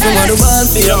 But you say some of the ball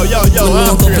for you. Me know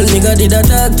a couple nigga did a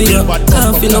talk to you.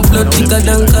 Coffee no blood thicker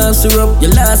than cough syrup. You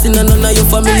lost in and none of your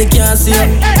family can't see you.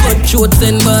 Cut short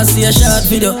send boss see a short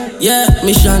video. Yeah,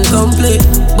 mission complete.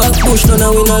 Back bush none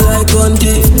of we no like gun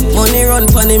thief. Money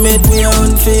run pan the mate we are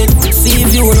unfit. See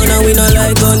if you none of we no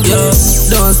like gun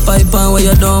thief. Don't spy pan where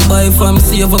you don't buy from.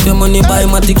 Save up your money buy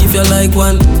matic if you like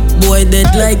one. Boy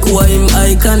dead like who him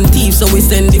I can thief. So we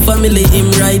send the family him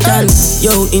right hand.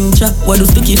 Yo incha, what do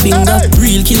sticky finger?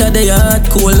 Real killer they hard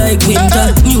cold like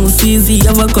winter. New CZ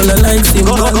have a color like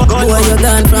symbol. Boy you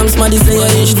gone from smarty say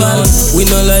you ishbal. We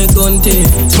no like gun thief.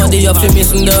 Smarty you fi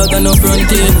missing dog and no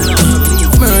fronted.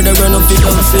 Murderer no fit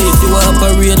up sweet. You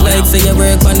operate like say you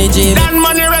work on the J. Done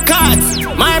money records.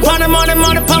 Mine pon the money,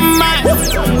 money pon my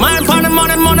mind. Mine pon the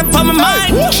money, money pon my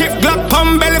mind. Chip Glock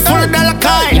pon belly full dollar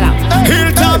kind.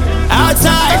 Hilltop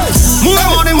outside. More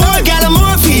money, more gal,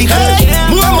 more vehicle.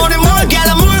 More money, more gal,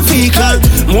 more vehicle.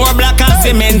 More black and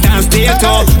cement and steel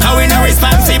toe. How we no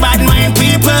responsive bad mind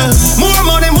people. More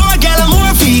money, more gal,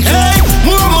 more vehicle.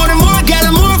 More money, more gal,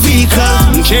 more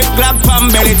vehicle. Chip Glock pon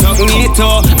belly tuck neat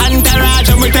toe. Entourage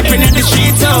and we tapping in the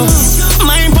street toe.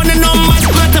 Mine pon the numbers,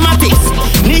 mathematics.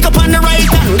 Nigga pon the right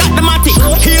hand, got the matic.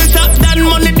 Hilltop done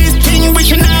money, this thing we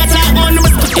should not talk money.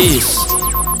 Yes.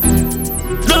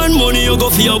 Done money you go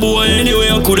for your boy anyway.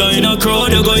 You coulda in a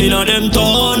crowd, you go in a them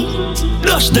town.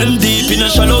 Dash them deep in a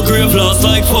shallow grave, lost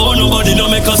like phone. Nobody no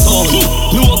make a sound.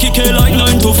 No kick like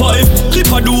 9 to 5.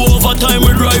 Clip a do overtime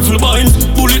with rifle binds.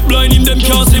 Bullet blind in them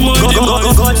can't see my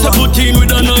demise. 17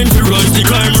 with a 9 to rise the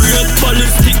crime rate.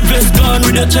 Ballistic vest gone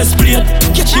with a chest plate.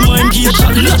 Catch him mind gauge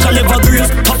shot like I never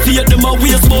grace. I fear them a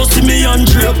waste boss to me and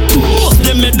drape. Most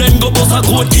them make them go boss a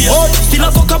court case. Still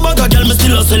a fuck a bag a girl, me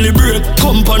still a celebrate.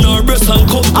 Come on her breast and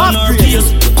come on her face.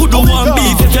 Could do one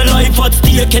beef if your life at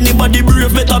stake. Anybody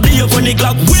brave better behave when the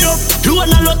Glock way up. You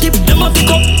and a lot tip them a pick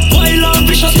up. Wild and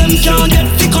vicious them can't get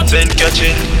pick up. St.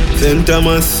 Catching, St.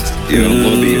 Thomas,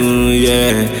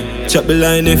 yeah. Chop the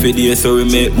line every day so we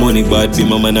make money. Bad be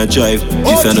my man a drive.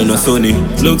 This and no sunny.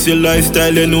 Looks your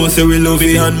lifestyle, you know so we love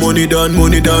it. And money done,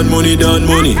 money done, money done,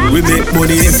 money. We make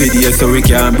money every day so we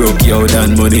can't broke you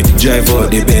down money. Drive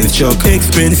out the Benz truck.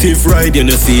 Expensive ride, you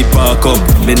know see park up.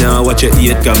 Me now watch your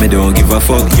eat cause me don't give a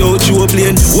fuck. Yo Joe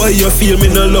plane, why you feel me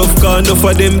no love? Cause enough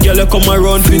of them gyal come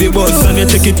around for the bus. And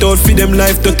you check it out for them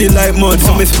life dirty like mud.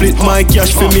 So me split my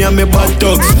cash for me and me bad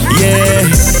thugs. Yeah,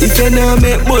 if you now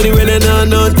make money when you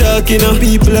not talk.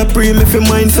 People are pray me for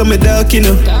mind so me dark, you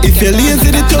know. If you're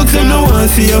lazy, the talks I no want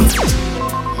see you.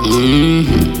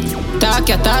 Talk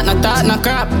your talk, no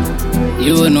crap.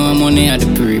 You know money at the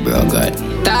pre, bro, God.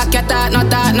 Talk your talk, no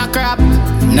crap.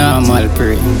 Normal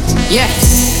pre. Yeah.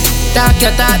 Talk your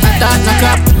talk, no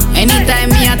crap. Anytime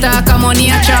me a talk, a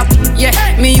money a chop. Yeah,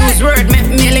 me use word, make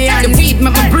million. The weed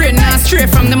make my brain now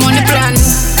straight from the money plan.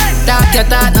 Talk your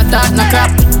talk, no crap.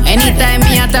 Anytime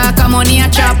me a talk, a money a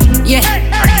chop. Yeah,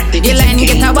 the line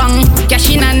get a bang. Cash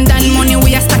in and done money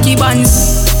we a stacky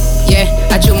buns. Yeah,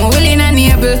 I do my will in a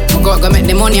neighbor. Go make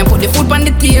the money and put the food on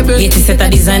the table. 80 set a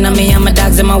design and me and my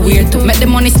dogs them a weird too. Make the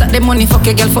money, stack the money, fuck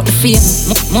a girl, fuck the fame.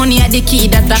 Money are the key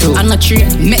that I'm not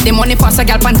trade. Make the money pass a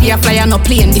girl panty a fly and no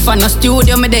plane. If I no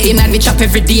studio, me dey in and we chop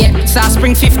every day. South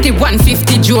Spring 51,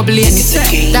 50 Joe Blaine.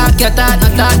 Talk your talk,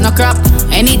 no crap.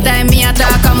 Anytime me a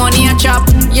talk, a money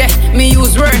Me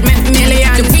use word, make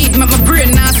millions. The weed make my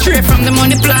brain not straight from the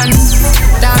money plan.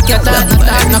 Talk your talk, no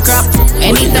talk, no crap.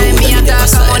 Anytime me a talk,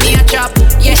 money a chop.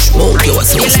 Yeah, the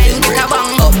line get a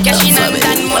bang. Cash in and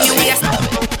done, money we a stop.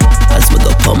 As me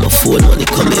go on my phone, money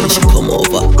come in, she come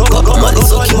over. Papa Molly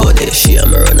sucky body, she a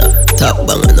me runner. Top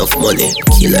bang enough money,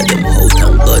 killer them out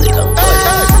and gun it.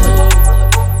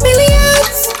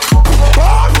 Millions.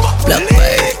 Black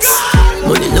bikes,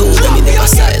 money low, them in never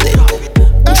silent.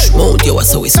 Bush mount, yo,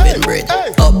 so we spend bread.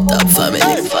 Up top family.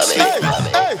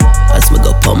 As me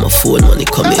go on my phone, money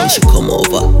come in, she come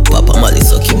over. Papa Molly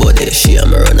sucky body, she a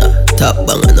me runner. Top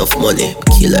bang enough money,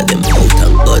 killer them out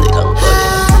and gun it.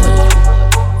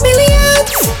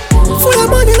 Millions, full of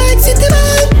money like City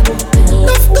Man.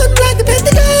 Enough gun like the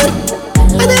Pentagon.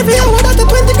 And every hour that's a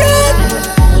 20 grand.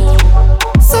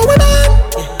 So we man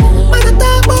I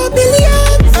talk about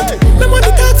billions. My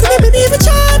money talks and them even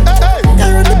chat. They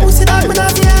run the pussy down my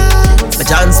navias. My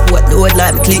transport load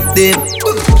like me click them.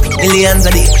 Millions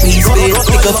of the please bill.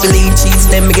 Pick up the lean cheese,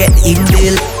 then me get the in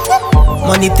bill.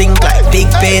 Money think like big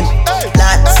pen.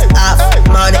 Lots of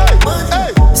money.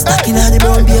 Stacking on the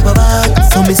brown paper bag.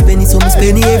 So me spend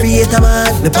it every 8 a man.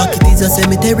 The pocket is a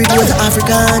cemetery, goes to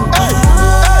African.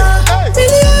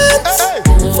 Millions,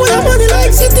 full of money like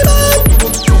City Man.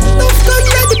 Enough gun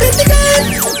like the Pentagon.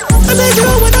 And every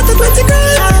hour that's a 20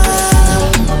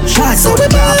 grand. Shots so we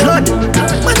blood.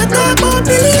 Man I talk about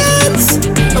billions.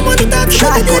 My money talks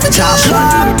about the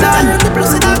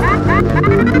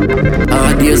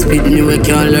Hard days spitting you, we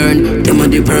can't learn. Them are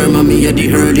the perm and me are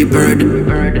the early bird.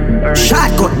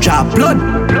 Shotgun drop blood.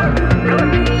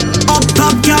 Up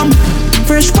top cam.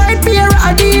 Fresh white pair of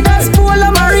Adidas,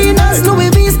 Polo Marinas, Louis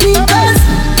V sneakers.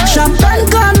 Champagne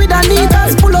can with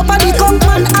Anitas. Pull up at the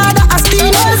compound, order a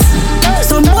steamers.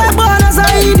 Some boy born as a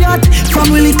idiot.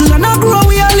 From we little and I grow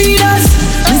we are leaders.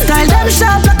 We style them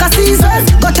sharp like a Caesars.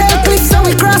 Go tell clips so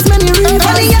we cross many rivers.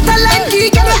 Money at a line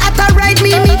key, get me at a ride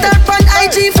me. Meet up on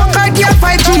IG, fuck our gear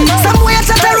 5G. Some boy at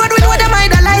the road, we know them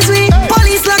idolize we.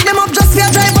 Police lock them up just for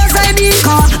your driver's ID.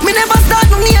 Car, me never start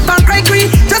no need and cry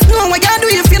green. Just know what you do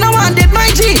if you know want dead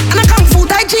my G. And I come foot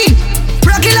IG.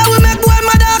 Rockilla we make boy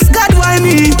my dogs, God why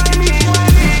me?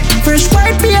 Fresh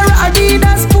white pair of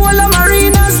Adidas, Polo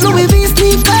Marinas, Louis V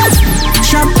sneakers.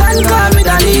 Champagne car with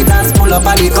Anitas. Pull up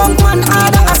at the compound,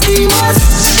 order a steamers.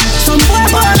 Some boy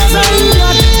born as a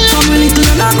idiot. Some we little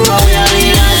and I grow we are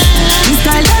leaders. We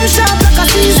style them sharp like a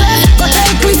Caesar. Go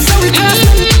tell clips so we cross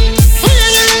them.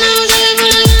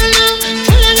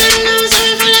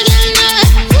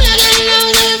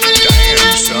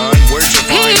 Damn, son, where'd you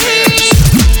find this?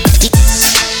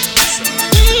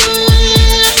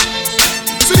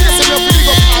 So yes, I'm your big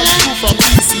up all the crew from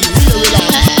DC,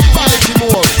 Maryland,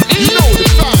 Baltimore. You know the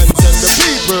fans and the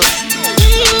people.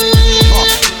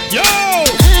 Yo,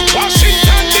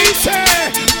 Washington DC.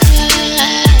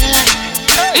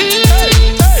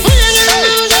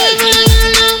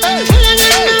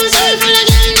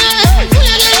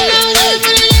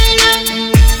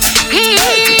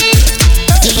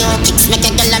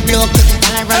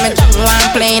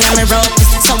 Playing on me road.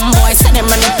 Some boys say them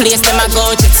run the place, them a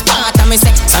go jet spot. And me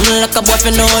say, I'm look a boy for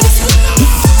know this.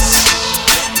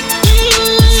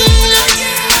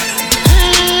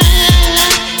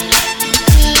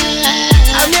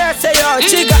 I'm here to say yo,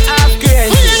 chica half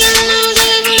grade.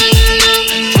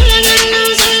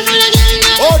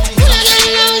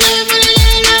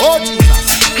 Oh Jesus.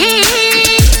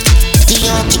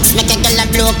 Yo, chicks make a girl a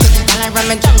blow quick. Girl a run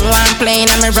me down while I'm playing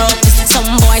on me road. Some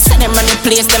boys say them run the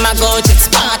place, them a go jet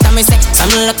spot. And me say, I'm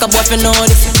look a boy for know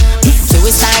this.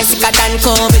 Suicide sicker than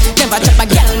COVID. Never drop a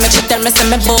girl, make she tell me say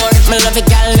me bored. Me love a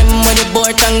girl, them when you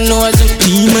bored tongue nose.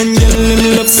 Demon girl,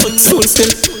 them love foot soul still.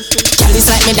 Girl is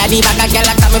like me daddy, back a girl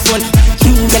like my phone.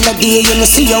 You get the day, you know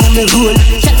see how me roll.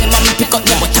 Tell them I'm pick up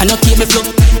them, but I no cable flow.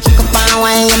 Hook up and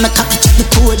wine, yeah, me copy check the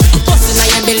code. Bustin' on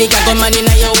your belly, got go man in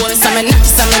your wall. So me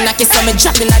knock it, so me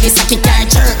drop in a this a kick car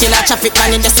jerk in a traffic,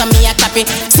 and it just so me a clap it.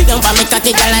 Sit down for me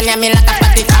cocky, girl, and yeah, me like a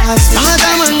patty. Mama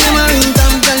come on, them a ring,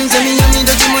 come calling, say me and me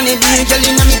dirty money, be girl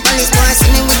inna me palace, boy,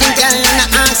 see me with them girl, and I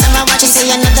ask them what you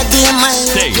say another day, my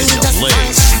man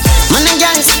and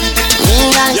girls,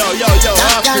 Yo,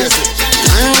 half crazy.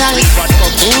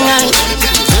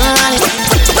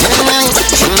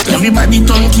 Everybody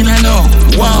turn killer now,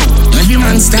 wow. Every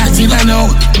man start killer now.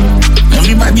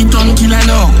 Everybody turn killer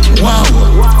now, wow.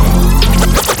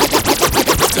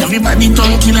 Everybody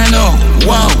turn killer now,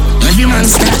 wow. Every man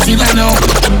start killer now.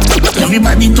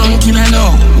 Everybody turn killer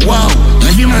now, wow.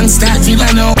 Every man start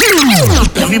killer now.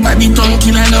 Everybody turn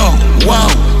killer now, wow.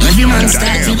 Every man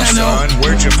start killer now. Son,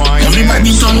 where'd you find Everybody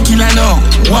this? turn killer now,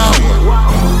 wow.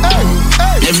 Hey,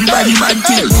 hey. Everybody bad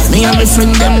kill. Me and my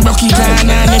friend them bucky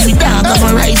corner, and every dog have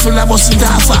a rifle a bust it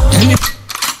off.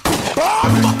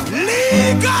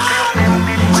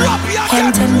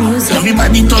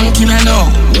 Everybody turn killer now.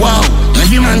 Wow.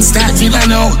 Every man start killer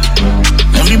now.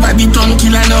 Everybody turn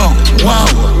killer now. Wow.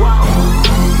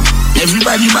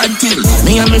 Everybody bad kill.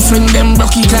 Me and my friend them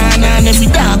bucky corner, and every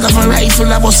dog have a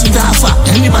rifle a bust it off.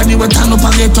 Anybody will turn up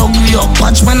and get ugly up.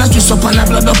 Watch man a twist up and a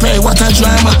blood up. Hey, what a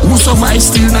drama. Who survive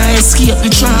still not escape the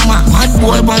trauma. Mad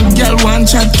boy bad girl one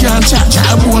chat can't chat.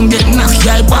 Child bone get knocked,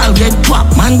 eye ball get pop.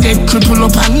 Man get crippled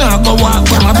up and now go walk.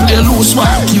 Them a play loose walk.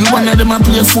 Kill one of them a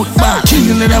play football.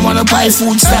 Kill them wanna buy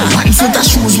food star. One foot of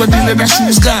shoes but the leather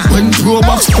shoes gone. When pro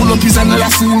box pull up is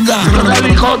another fool gone. Blood a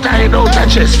leak out a head out a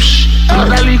chest. Blood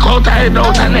a leak out a head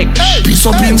out a neck. Piece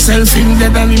up himself, him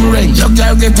dead and him red. Your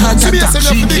girl get heart attack,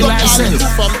 she kill herself.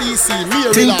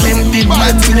 Think them did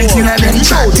bad, kill them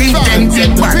chat. Think them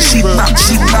did bad, shit back.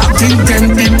 Think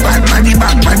them did bad, body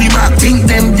back. Think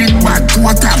them did bad,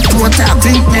 toe tap.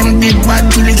 Think them did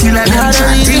bad, kill them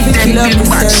chat. Think them did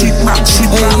bad, shit back.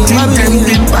 Think them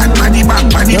did bad, body back.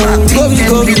 Think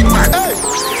them did bad.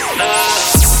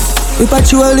 We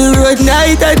patrol the road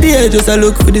night and day, just a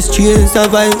look for the streets of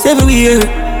vibes everywhere.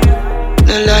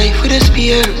 No life with a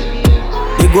spear.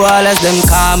 We go all as them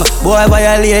calm. Boy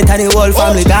violate and the whole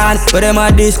family gone. But them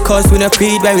a discuss when a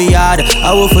creed very hard.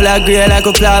 I will full of grey like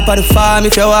a clap on the farm.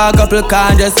 If you walk up you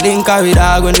can just link her with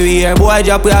dog. When we hear boy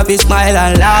drop we have to smile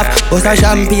and laugh. Bust a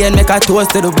champagne make a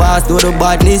toast to the boss. Do the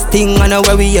badness thing and know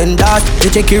where we end up. You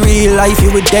check your real life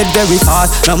you will dead very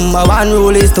fast. Number one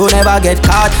rule is to never get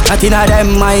caught. Not in a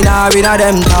them mind or in a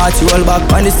them thoughts. You all back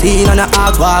on the scene and a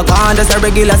act walk on. Just a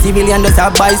regular civilian just a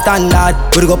bystander.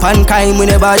 We go pan crime we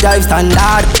never drive standard.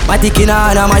 Matic in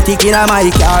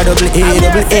my car, double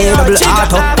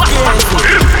auto.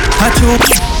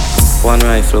 One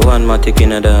rifle, one matic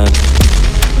in a dog.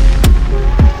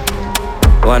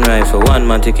 One rifle, one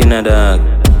matic in a dog.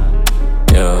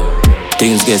 Yo.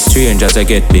 Things get strange as I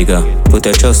get bigger. Put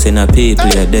a trust in a people,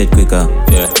 you're dead quicker.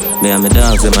 Yeah. Me and my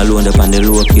dogs, them alone up on the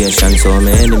location. So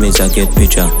my enemies, I get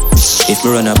picture. If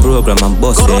me run a program, I'm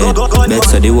busted. Bet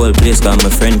so the whole place got my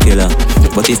friend killer.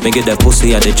 But if me get that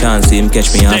pussy at the chance, him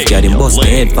catch me off guard, him bust my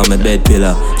head from my bed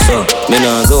pillar. So, me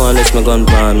nah go unless my gun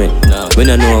palm me. Me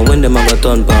nah know when them a go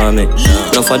turn palm me.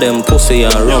 Now for them pussy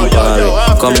and run party.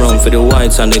 Come round for the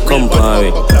whites and they come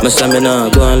party. Me say me nah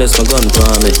go unless my gun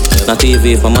palm me. Not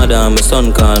TV for mother and my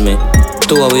son call me.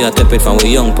 Two of we a tap it from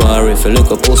we young party. If you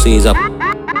look at pussy is up.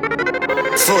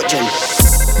 Fortune.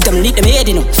 Them lick them head,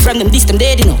 you know. From them this, them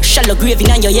dead, you know. Shallow grave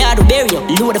in your yard or bury you.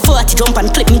 Load the 40 jump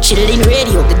and clip me chill in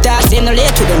radio. The dogs, they no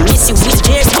late to them. Miss you with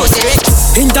Jerry, pussy wreck.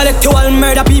 Intellectual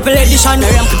murder people edition.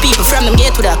 I ramp people from them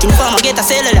get to that. Inform get a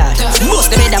cellular. Bust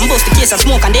the head and bust the case and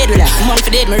smoke and dead with that. Money for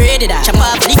dead, me ready that. Chop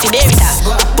off, lick the berry that.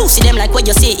 Pussy them like what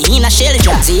you say in a shell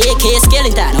jar. The AK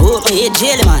skeleton, I hope my head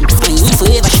jelly man. My if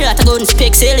we ever shot, I go and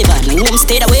speak Sullivan. My home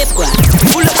stayed away for God.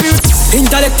 Full of you.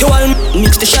 Intellectual.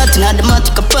 Mix the shot and add the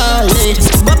matic upon it.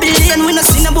 Babylon, we no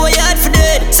see no boy hard for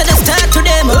dead. So they start to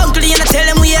them. Uncle and I tell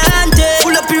them we haunted.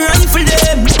 Pull up your rifle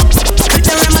them. Cut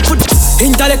the ram and put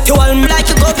intellectual. Like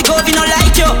you go, no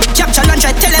like you. Capture lunch,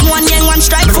 I tell them one yang, one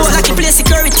strike for. Like you play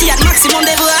security at maximum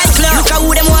level high club. Look at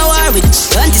who them want war with.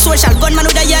 Anti-social gunman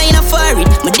with a eye in a forehead.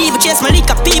 My diva chase, my lick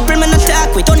up people, man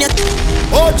attack with.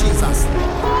 Oh Jesus.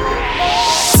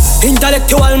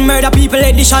 Intellectual murder people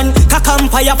edition. Cock and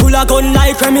fire full of gun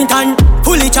like Remington.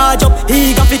 Fully charge up,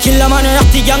 he got to kill a man. Rock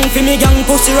the gang for me gang.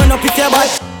 Pussy run up if you bad.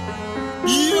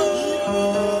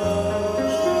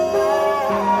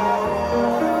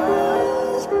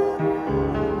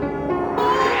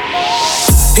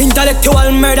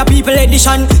 Intellectual murder people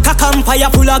edition. Cock and fire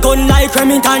full of gun like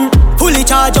Remington. Fully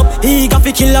charge up, he got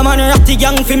to kill a man. Rock the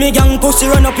gang for me gang. Pussy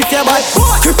run up if you bad.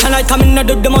 Kryptonite coming out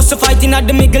of the muscle fighting at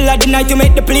the middle of the night to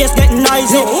make the place get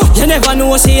noisy. You never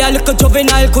know, say a little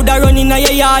juvenile coulda run in your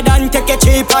yard and take a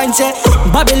cheap and say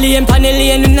Babylon,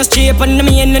 Panellian in the street and the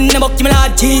main in the buck to me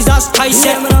Lord Jesus Christ.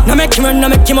 Now make him run, now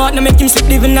make him out, now make him slip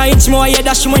living a inch more. Yeah,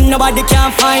 dash when nobody can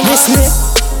find this me.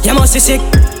 You must be sick.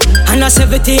 And a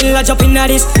 17 I jump in at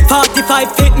this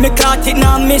 45 feet, me caught it,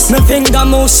 now miss. Me finger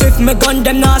move swift, me gun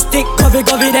them now stick. Covey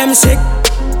them sick.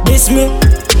 This me,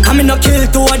 I me no kill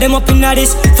two of them up in at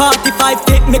this 45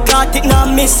 feet, me caught it, now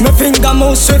miss. Me finger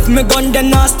move swift, me gun them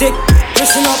now stick.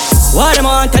 Listen up, what them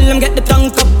on, tell them get the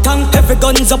tank up. Every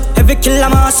guns up, every killer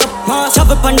mass up.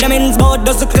 Shove up on them ends, bout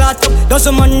does the clot up.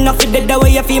 Doesn't man off it dead the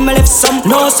way you feel me left some.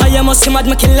 No, so you must see mad,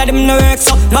 me killer them no works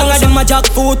up. Bang of them a jack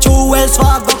food, too well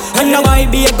swag up. And now I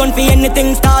be a gun for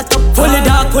anything start up. Fully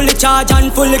dark, fully charge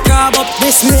and fully crab up.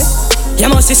 This me, you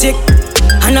must be sick.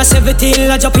 And a 17,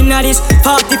 I jump in at this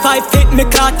 45 feet, me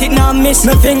caught it, now miss.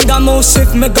 Me finger move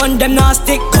swift, me gun them now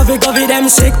stick. Covey them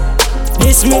sick.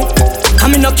 This me,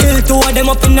 I'm in a kill two of them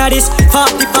up in at this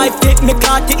 45 feet, me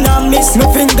caught it, now miss. Me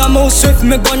finger move swift,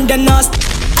 me gun them now stick.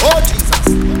 Oh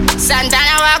Jesus.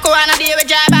 Santana walk on a day with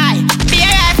Jabbai. Be a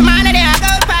rifle man a day a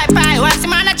go pie. Watch the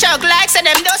man a choke like say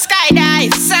them do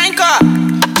skydive. Sanko.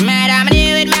 Madam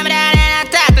deal with me dad and a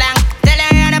talk long. Tell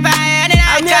them you're the pie and then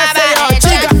I cover.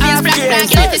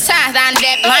 Blank, you the south and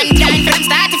left. Man time from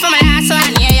starting from my last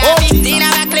one. Yeah, 15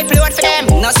 of a clip load for them.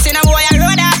 No sin a boy a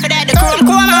road after that. The chrome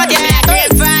come out your back.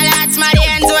 Great fall out, smarty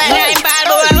ends when I'm ball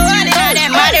boy. One of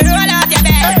them, man, they roll out your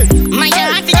back. Man, you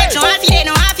half you get, no half you dead,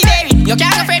 no half you bury. You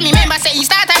can't go friend me, remember say you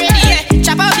start already, yeah.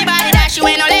 Chop out the body dash, you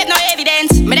ain't no left, no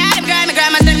evidence. Me dad them grind, me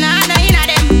grandma's them, nah, no in a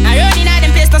them. I run in a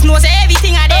them pistols, know say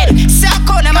everything I did. Suck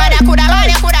on the mother, coulda bad,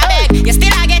 you coulda beg. You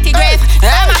still a get it grave,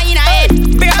 I'm a in a head.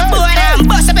 Bring up boy and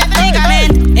bust up every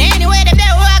ligament. Anyway, them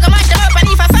there who I go mash them up and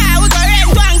if I fire, we go rent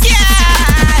one kill.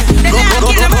 Them now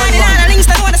kill the body down, the links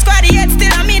don't want to squad yet,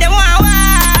 still on me, they want war.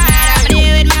 I'm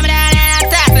deal with mama down and I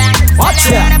talk like. Watch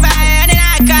ya.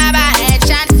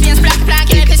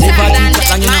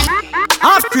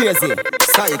 Half crazy,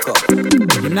 psycho.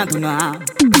 You not do no harm.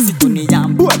 Sit on the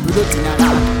yam, boy, put it in a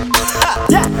ram.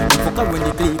 Yeah, fuck around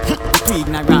the clip, too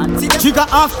ignorant. Trigger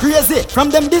half crazy, from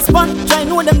them this one, try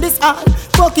know them this hard.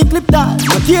 Fucking clip that,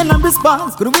 no gain and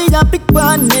response. Could we a pick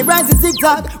one, may rise a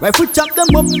zigzag. Rifle chop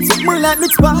them up, so more like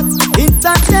mix spots.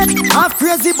 Instant dead, half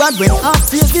crazy bad when half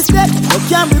crazy dead. No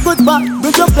can be good back,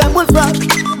 good up them wolf rock.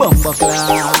 Bumba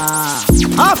class,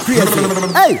 half crazy.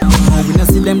 Hey, we not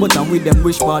see them but I'm with them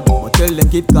wish bad. But tell them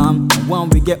keep calm, and when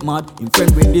we get mad, in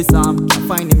friend with this arm, I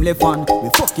find him left hand. We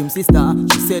fuck him sister,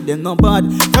 she said them not bad.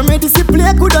 From ready to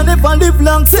play, could I never live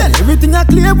long. Sell everything I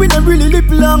clear, we don't really live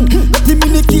long. Let him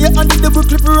in the key and the double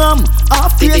clip ram.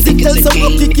 Half crazy, tell some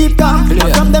rookie keep calm.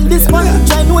 But from them this one,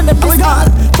 try know them this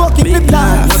hard. Fucking flip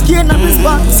down, skin and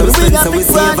response. So we got big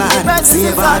brand,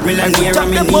 save hard, we like near and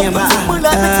me neighbor.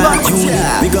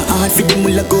 We go hard for them,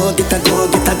 we'll go, get a go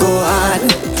hard.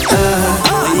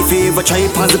 If you ever try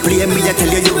pause the play, me I tell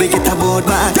you you will get a board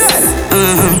box.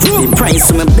 The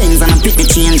price of my Benz and I pick the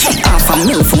change. Half a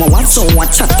mil for my watch, so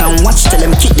watch chat and watch, tell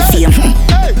them keep the fame.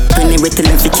 Penny we tell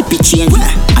them to keep it change.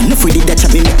 And if we did that,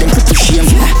 I be make them put to shame.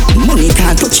 Money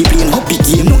can't touch it, playing happy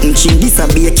game. Nothing change, this a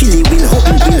be a kill it, will hope.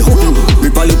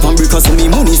 Rip a lip and break us so me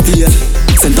money stay.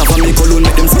 Center from the cologne,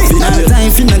 make them see it. All the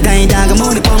time, feel no guy, dog, I'm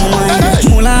on the palm of mine.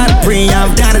 More lot of pray,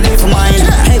 I've got a day for mine.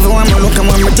 Everyone will look, I'm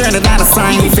on return the dollar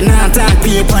sign. If you're not talk,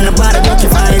 people on the body, don't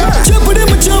you find. Jump with them,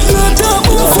 jump, not talk,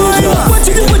 we'll find. What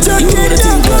you do with your kid,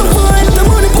 don't go find. The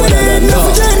money put it in,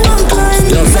 no giant man climb.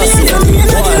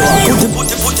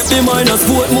 Put the minus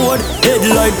sport mode,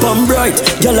 headlight pan bright.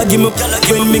 Y'all give me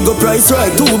when me go price right.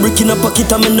 2 brick in a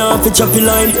pocket and me now fi choppy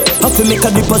line. Have to make a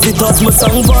deposit as my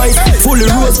song voice. Fully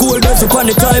rose gold bells up on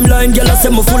the timeline. Y'all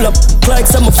say me full up like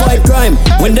some fight crime.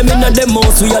 When them in a them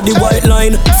house we are the white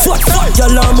line. Fuck,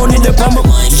 y'all are money the palm.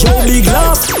 Show big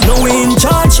laugh, now we in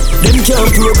charge. Them can't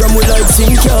program we like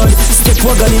SIM card. Step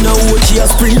wagon in a OG a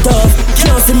sprinter.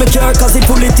 Can't see me car cause it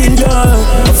pull it in yard.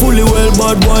 A fully well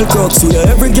bad wild crocs. We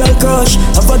every girl crush.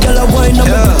 Have a girl a wine and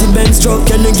yeah. Pretty Benz truck.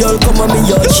 And the girl come on me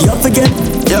yard. She a forget.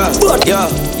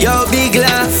 Yo, big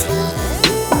laugh.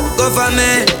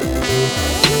 Government.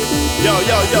 Yo,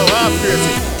 I'm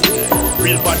crazy.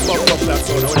 Real bad fuck up that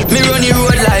sound. Me run the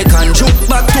road like and juke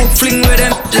back to fling with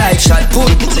them like shot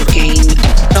put.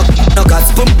 No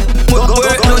gas pump.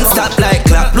 Work non-stop like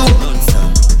clap loop.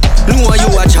 Know you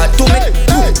a chat to me.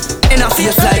 In a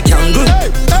face like angle.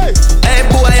 Hey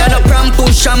boy, I no pram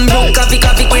push and broke. Coffee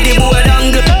with the board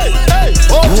angle.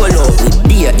 Roll out with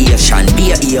beer Asian,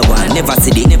 beer ear one. Never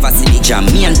see the jam,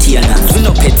 me and Tiana. We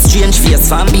no pet strange face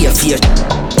from beer fear.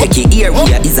 Take your ear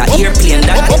here is a airplane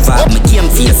that ever have me game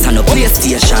face and no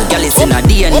PlayStation. Girl is in a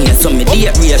DNA, so me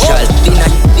date racial.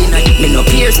 Me no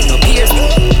pierce.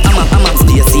 I'm a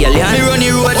space alien. Me run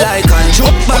the road like and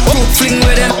jump back to fling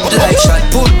with them like shot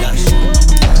put.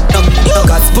 No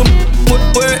gas pump,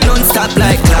 work non-stop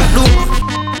like clap loop.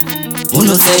 Who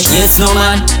no say yes no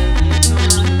man?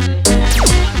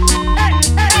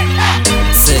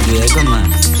 Said we come on,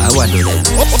 I want to them.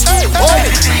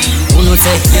 Who no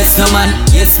say yes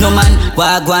no man?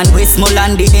 Wagwan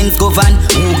Westmoreland the ends govern.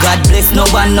 Who God bless no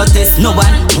one no test no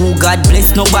one. Who God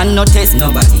bless no one no test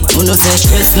nobody. Who no say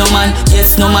yes no man?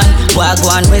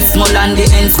 Wagwan Westmoreland the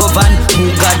ends govern. Who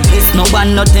God bless no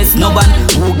one no test no one.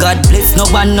 Who God bless no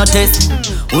one no test.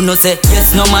 Who no say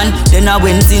yes no man? Then I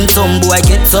went in some boy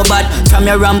get so bad. From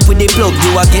your ramp with the plug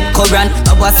you a get current.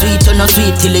 Our sweet or no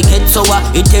sweet till it get sour.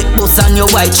 It take bus on your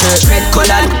white shirt red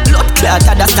colored. Blood clot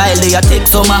at the style they a take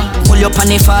summer. Pull you up on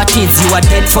the 40s, you a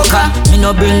dead fucker. Me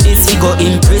no bring this, we go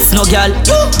impress no girl.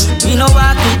 Me no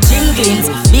walk with jinglings.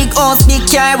 Big house, big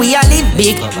car, we a live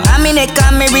big. I'm in a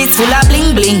camera wrist full of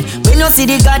bling bling. When you see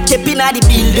the God tapping at the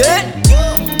building.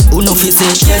 Who no fi say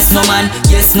yes no man,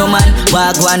 yes no man.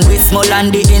 Wagwan with small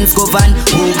and the ends govern.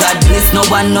 Who God bless no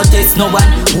one, no test no one.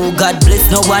 Who God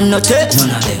bless no one, no test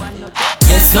none of them.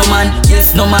 Yes no man,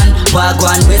 yes no man.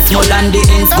 Wagwan with small and the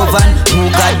ends govern.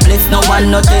 Who God bless no one,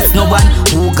 no test no one.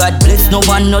 Who God bless no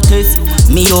one, no test.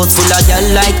 Me house full of gal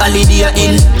like Holiday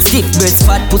Inn. Stiff breast,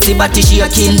 fat pussy, body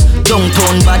shaking.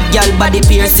 Downtown bad gal body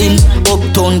piercing.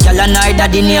 Uptown gal and her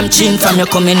daddy name Chin. From you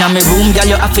come in a me room gal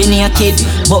you half a naked.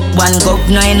 But one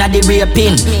governor in a the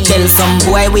raping. Tell some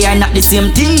boy we are not the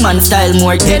same thing. Man style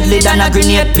more deadly than a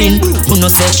grenade pin. Who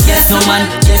no say yes no man,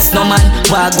 yes no man.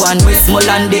 Wagwan with small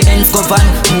and the ends govern.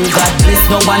 Who God bless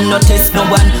no one, no test no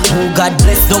one. Who God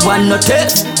bless no one, no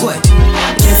test.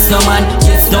 Yes no man,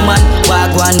 yes no man.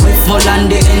 Wagwan with small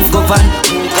and the ends govern.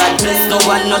 Who God bless no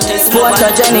one, no test no one.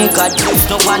 Photogenic, God bless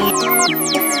no one.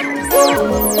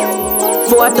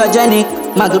 Photogenic,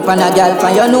 muggle pan a gal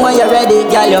pan. You know when you're ready,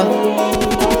 gal yo.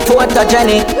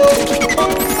 Photogenic.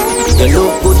 You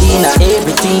look good in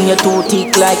everything, you too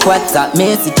thick like WhatsApp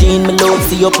messaging. Me love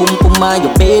see your pum pum and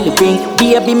your belly ring.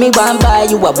 Baby me want buy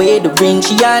you a wedding ring.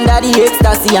 She under the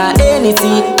ecstasy and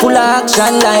anything. Full of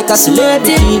action like a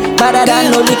celebrity. Better than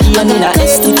no licky and in a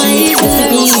STG.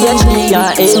 PhD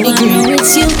and a degree.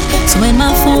 It's you. So when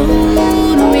my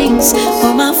phone rings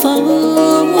or my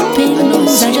phone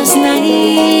pings, I just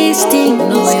nice things.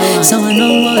 So I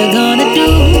know what we're gonna do.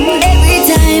 Every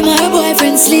time our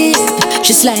boyfriend sleep,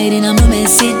 she sliding on my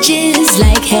messages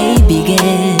like hey big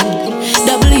N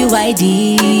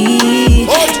W-I-D.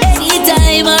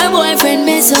 Anytime our boyfriend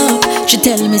mess up, she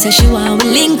tell me say she want to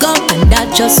link up. And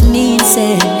that just means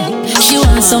say she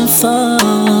want some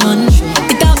fun.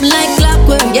 It happen like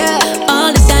clockwork, yeah,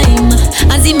 all the time.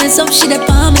 As he mess up, she dey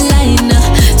on my line.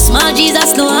 Small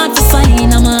Jesus no hard to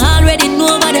find. I'ma already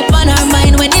know what they on her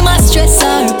mind. When he must stress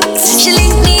her, she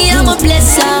link me, I'ma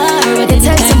bless her. But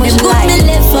anytime them good me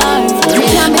left her.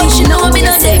 But she know me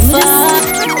not there for.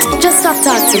 Just stop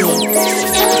talking to me.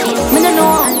 Me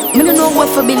no know what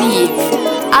for believe.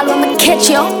 All when me catch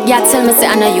you, you tell me say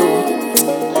I know you.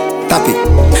 Tap it.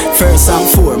 First and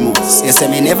foremost, you say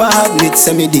me never had it,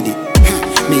 say me did it.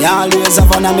 Me always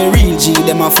have on a me real G.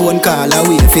 Them a phone call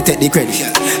away if you take the credit.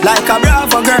 Like a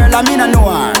bravo girl, I mean I know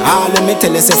her. All when me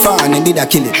tell you say fan and did I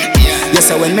kill it. Yes,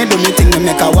 so when me do me thing, me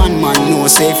make a one man know.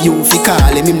 So if you fi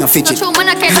call him no fidget. True, man,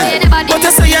 I can't know anybody. But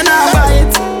you say you not buy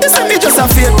it. You say me just a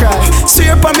fake cry.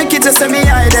 Swear upon me kids, you say me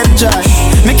hide them dry.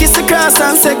 Me kiss the cross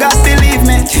and say God believe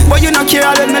me. But you no care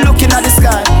all when me looking at the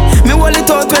sky. Me hold it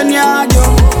out when you argue.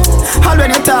 All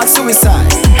when you talk suicide.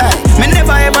 Hey, me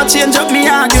never ever change up me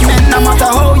argument. No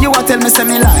matter how you a tell me say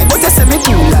me lie. But you say me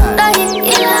too lie.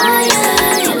 You lie.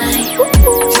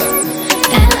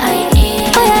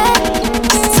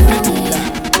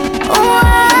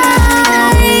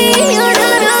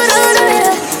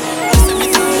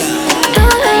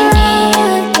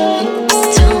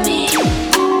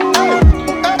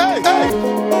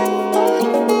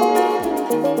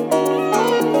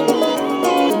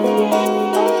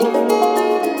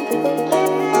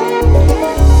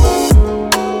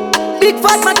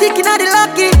 Thinking of the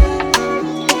lucky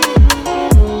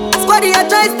Squaddy, I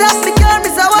try stop me, girl, me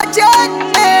so watch it.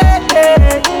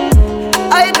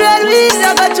 I dread weed,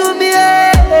 I got to me.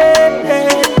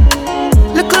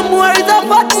 Little more is a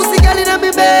fat pussy girl in me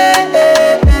bed.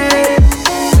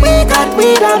 We got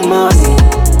weed and money.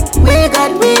 We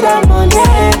got weed and money.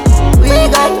 We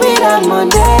got weed and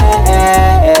money.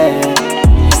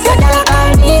 So girl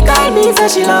call me, so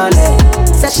she lonely.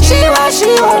 So she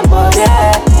want money.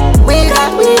 We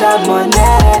got weed and money.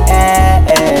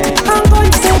 I'm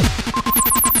going to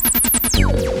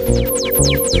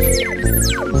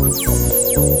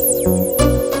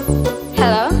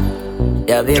hello?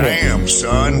 Yeah, baby. Damn,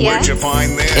 son, Yeah? where'd you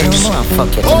find this? You know I'll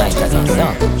fuck you tonight, I don't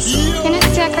know. Can I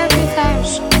take a few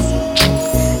times?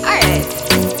 Alright.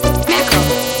 Michael.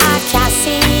 I can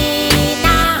see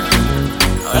now.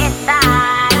 With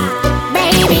that.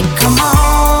 Baby, come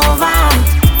over.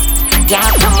 Yeah,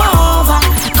 come over.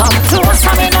 Come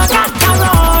closer, me no got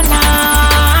corona.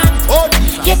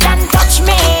 You can touch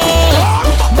me.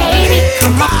 Baby,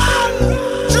 come on.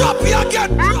 Drop me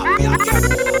again.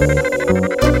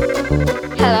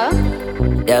 Hello?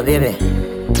 Yeah, baby.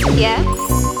 Yeah?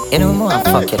 You know I'll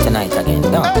fuck you tonight again,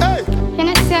 no? Can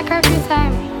I take a few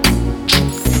times?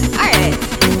 Alright.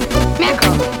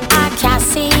 Michael. I can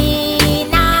see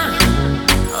now.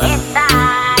 With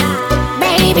that.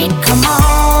 Baby, come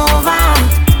over.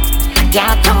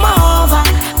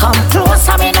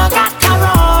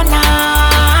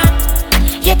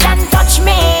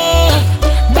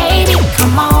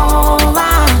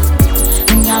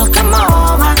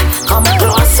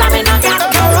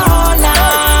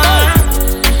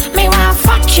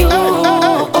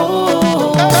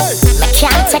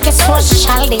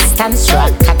 distance. You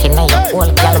are cocky now, you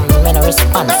old girl, me no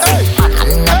response.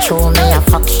 I'm not true, me I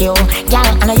fuck you, girl.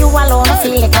 I know you alone, I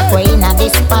feel like a queen of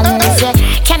this pants. Yeah,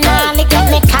 can I get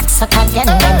me cock suck again?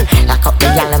 Lock up the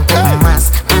girl and put my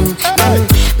mask on.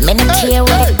 Me no care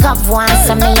what the gov wants,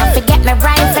 so me have to get me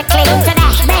right for clean to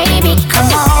that. Baby,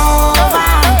 come over,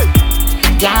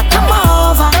 girl, come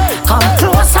over, come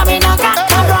closer, me no got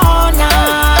corona.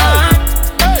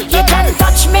 You can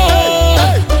touch me,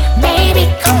 baby,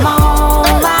 come over,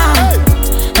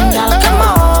 girl, come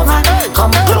over,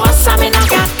 come closer, me no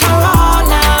got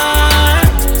corona.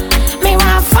 Me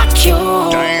want fuck you.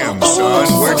 Damn, son,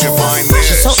 where'd you find this?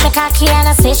 She suck me cocky and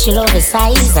I say she love his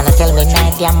size, and I tell me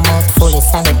now your mouth fully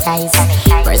sanitized.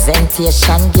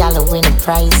 Presentation, girl, win a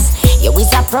prize. You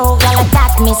is a pro, girl,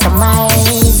 that me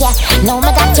surmise. Yeah, now me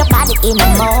got your body in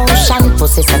motion.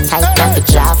 Pussy so tight, like the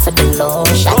jar for the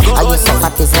lotion. All you so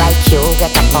fat is like you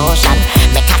get a potion.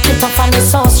 Me cocky tough and me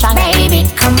so strong. Baby,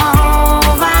 come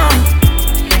over,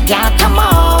 girl, come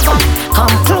over,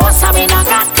 come closer, me no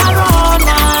got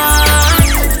corona.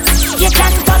 You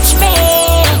can touch me,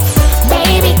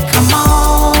 baby, come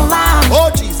over.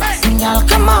 Oh Jesus, girl,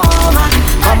 come over,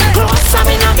 come closer,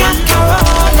 me no got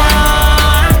corona.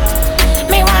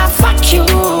 Me want fuck you.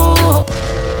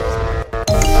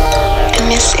 I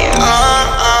miss you.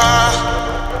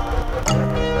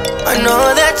 I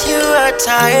know that you are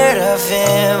tired of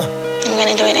him. I'm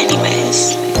gonna do it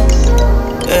anyways.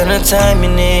 Anytime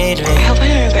you need me. I hope I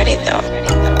don't regret it though.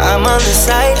 I'm on the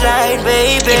sideline,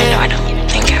 baby. Even though I don't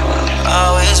think I will.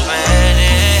 Always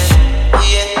ready.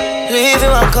 Yeah. Leave you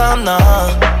and come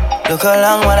now. Look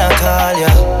along when I call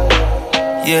you.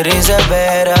 You deserve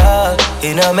better.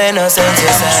 You know me no sense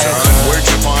inside. Where'd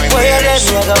you find Where you let this?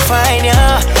 me I go find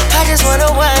ya. I just wanna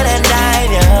wine and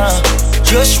dine ya.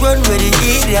 Just run with the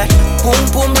idiot. Boom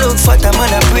boom look fat, I'm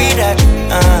gonna breathe that.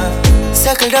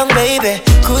 Circle down baby.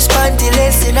 Cruise panty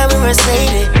legs in a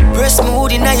Mercedes. Breast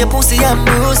smooth in your pussy and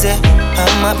bruise it.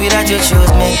 I'm happy that you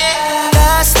choose me.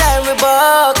 Last time we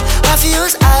buck, I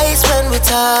use ice when we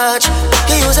touch.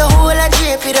 You use a hole and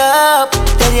drape it up.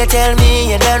 Then you tell me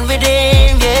you're done with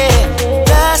him, yeah.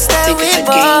 Last time we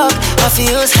buck, I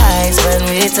use ice when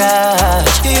we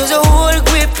touch. You use a hole,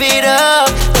 grip it up.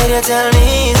 Then you tell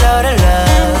me he's out of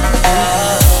love.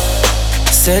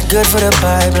 Said good for the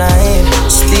pipeline.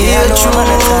 Still true on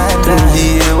the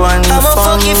timeline. I'ma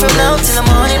fuck you from now till the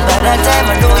morning. By that time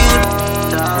I know you.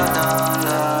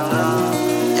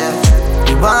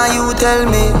 Why you tell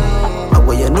me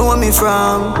where you know me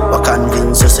from? What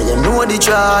convince you so you know the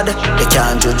trad? They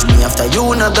can't judge me after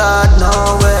you no God, no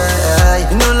way.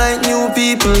 You know like new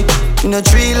people, in a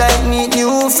tree like meet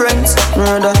new friends.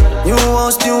 Murder, new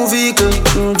house, new vehicle,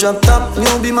 new drop top,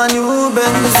 new be my new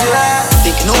Benz, yeah.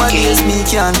 Nowadays me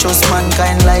can't trust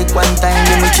mankind like one time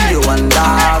them we kill you and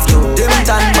laugh too. Them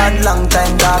tan bad long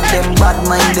time dark, them bad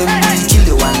mind them we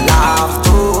kill you and laugh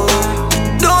too.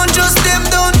 Don't trust them,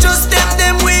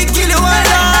 them we kill you and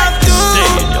laugh too.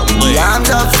 The arms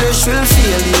of flesh will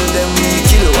fail you, them we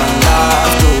kill you and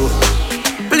laugh too.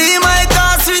 Play my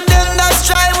cards with them that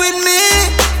strive with me.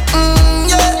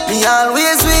 Yeah. Me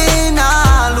always win,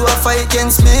 all who fight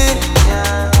against me.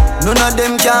 None of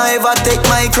them can ever take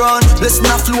my crown. Blessing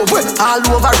a flow, all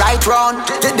over right round.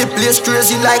 Get the place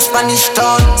crazy like Spanish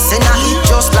town. Send a hit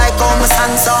just like how my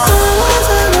son sound.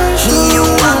 You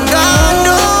and God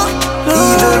know.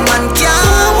 Evil man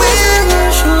can't win.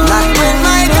 Not when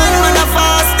my gunman a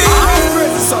fasting.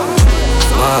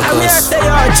 I'm here to say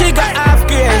your chica half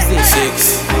crazy.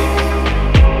 6.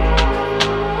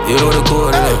 You know the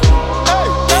code, yeah.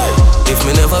 If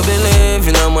me never believe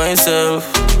in myself,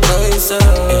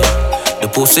 the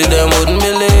pussy them wouldn't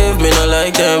believe me, not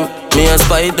like them. Me a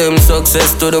spite them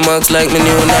success to the max like me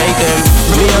new Nike them.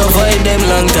 Me avoid them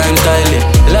long time styling.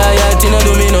 Loyalty no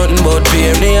do me nothing but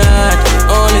pay me hard.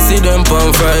 Only see them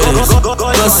on Fridays.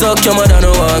 Go suck your mother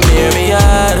no want me me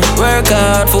hard. Work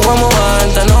hard for what me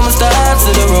want and now me start to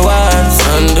the rewards.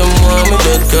 And them want me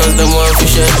dead cause them want to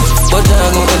shit. But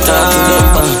I'm gonna talk to them.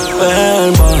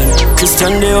 Well man,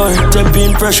 Christian Dior,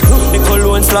 temping pressure. The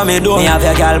cologne slam me door. Me have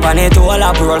a gal pan it all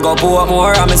up, roll go pour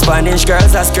more. And me Spanish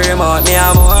girls that scream out me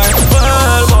a more.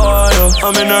 Well boy,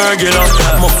 I'm in a regular.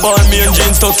 My band me and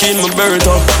jeans stuck in my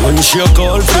Bertha. When she a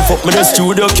call, flip up me the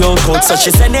studio can't cut. So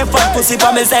she send a fat pussy for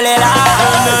me cellular.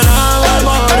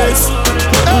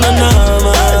 And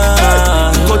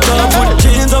cut off with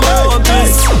jeans on my own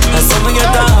piece. And some me get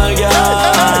all girl.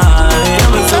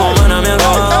 I'm a soul man, I'm a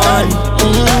god.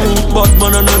 But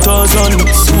man on 1,000.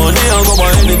 Money I go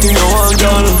buy anything you want,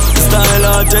 girl.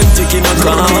 Style authentic in a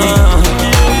car.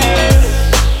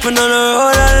 Me no know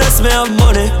how unless me have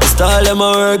money. all them a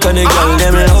work and the girl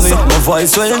them love it. My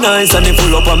voice well nice and it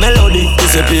full up a melody.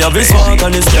 This a play of his walk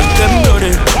and the step them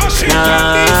bloody.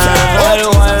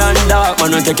 Well, wild and dark,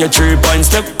 man, we take a 3 point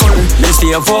step curry. They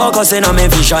stay focusing on my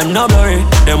vision, no blurry.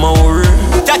 Them a worry.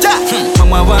 Cha-cha!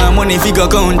 Mama want money figure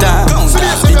counter.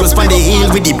 Figures on the hill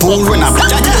with the pool run up.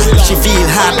 She feel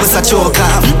hot with a choke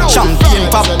off. Champagne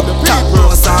pop, top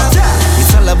rose off.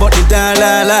 It's all about the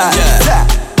da-la-la.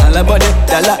 All about the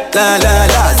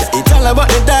da-la-la-la. It's all about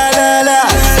the da-la-la.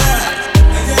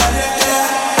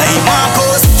 Hey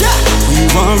Marcos, we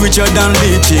want richer than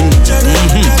bleaching.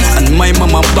 And my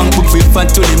mama bank book we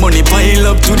fat to the money pile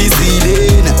up to the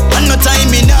ceiling. And no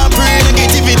time in a pray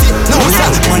negativity. No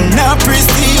sir, man not pray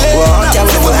stealing. Work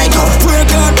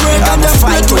hard,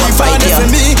 fight to the fight for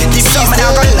me. If someone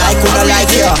not gonna like, who don't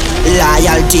like you?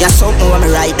 Loyalty is something when me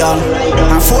write down.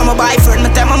 And for my boyfriend, me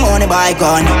tell my money buy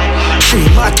gun. 3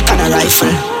 mark and a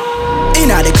rifle.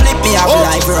 Inna the clip me have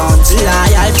live rounds.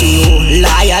 Loyal to you,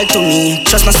 loyal to me.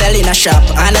 Trust myself in a shop,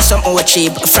 and that's something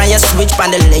cheap. From your switch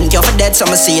pan the link, you're for dead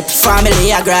summer seat.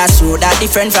 Family a grassroots, that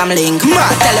different from link.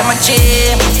 Man, tell them a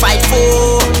cheap, fight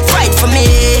for me.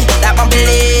 That one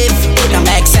believe. It don't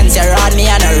make sense, you run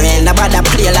me on a rain. Nobody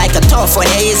play like a tough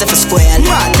when you easy for square.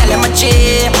 Man, tell them a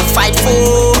cheap, fight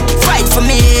for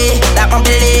me. That one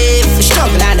believe. The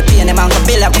struggle and the pain, them on the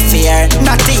bill of a fear.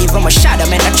 Not even my shadow,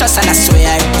 man, I trust and I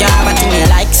swear. Yeah, but me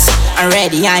likes and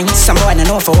ready I'm some boy I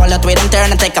know for all that way them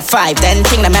turn and take a 5 then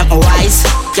think that make me wise.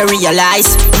 You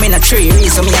realize I'm in a 3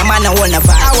 reason me a man I wanna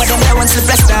buy. I want them that want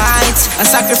sleepless nights and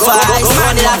sacrifice.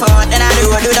 Man they laugh out then I do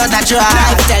it without that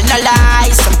drive. Tell no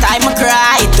lies, sometimes I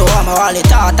cry. To I'm all it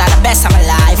thought are the best of my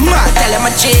life. Man tell them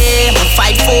a gym,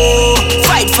 fight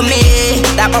for me.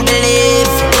 That one believe.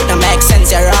 It don't make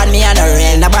sense you run me on the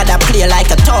rain. Nobody play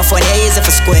like a tough when you easy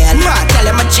for square. Man tell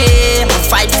them a gym,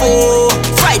 fight for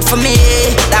me.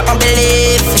 That one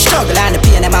believe. The struggle and the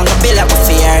pain, them on the bill of a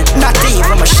fear. Not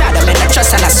even my shadow, man, I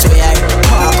trust and I swear.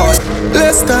 Marcos.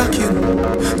 Let's talk it.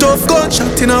 Tough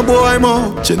gunshot in a boy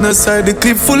mouth. Genocide the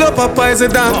clip full up of pies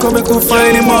and down. Come and go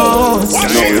find him out.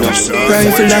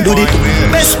 Rifle and do the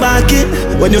best market.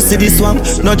 When you see this one,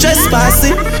 no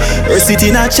trespassing. Her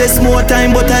sitting a chest more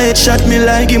time, but I headshot me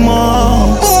like him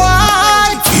out.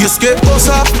 Case get boss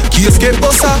up, case get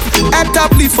boss up. At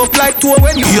top lift up like two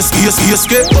when you case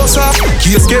get boss up,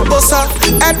 case get boss up.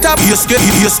 At top case get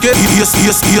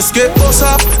boss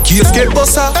up, case get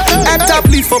boss up. At top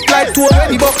lift up like two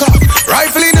when you buck up.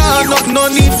 Rifle in hand, no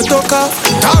need for talk up.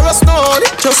 Taurus no,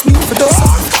 just need for dust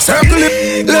up. Circle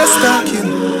it, let's talk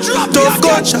it. Tough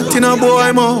gunshot in a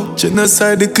boy mouth.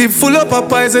 Genocide the clip full up of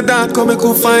pies and down. Come and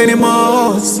go find him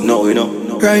out. No, you know.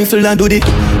 Rifle and do the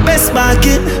best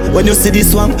market. When you see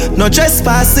this one, no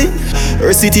trespassing.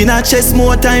 Her sitting a chest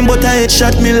more time, but I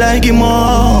headshot me like him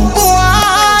out.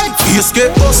 Case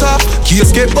get boss up,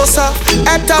 case get boss up.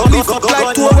 At top lift up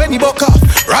like two when he buck up.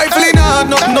 Rifle in hand,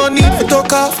 no need for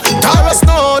talk off. Taurus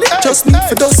no, just need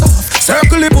for dust off.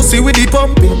 Circle the pussy with the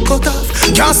pumping cut off.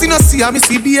 Can't see no see, I me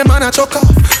see be a man a chuck off.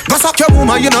 Go suck your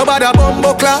woman, you know about a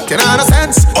bumbo clock. You know no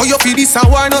sense, oh you feel this and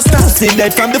why no stop. See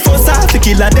dead from the first half, the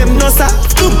killer them no stop.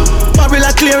 Barrel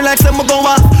a clear like some go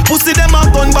off. Pussy them a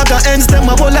gun bag a ends, them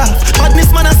a roll off.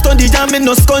 Madness man a study jam, me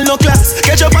no skull no class.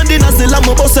 Catch up on the nozzle and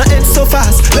my bust a head so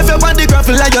fast. Left your body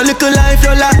gravel like your little life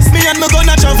your last. Me and me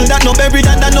gonna travel that no buried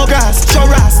under no grass. Show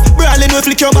ass, brawling we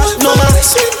flick your back, no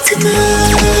mask.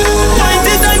 Point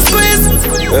it and squeeze.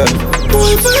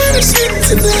 Boy, vanishing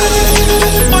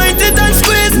tonight. Point it and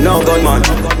squeeze. No gun man.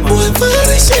 Boy,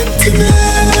 vanishing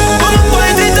tonight.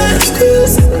 Point it and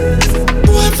squeeze.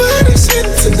 Boy, vanishing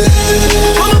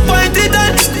tonight. Point it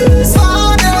and squeeze.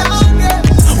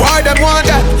 Why them want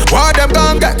that? Why them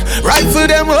gon' get? Rifle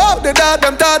them up, the dog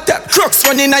them thought that. Crooks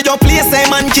running at your place, I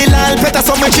man kill all. Better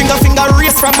some finger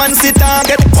race from man sit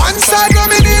target. One side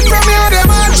dominate.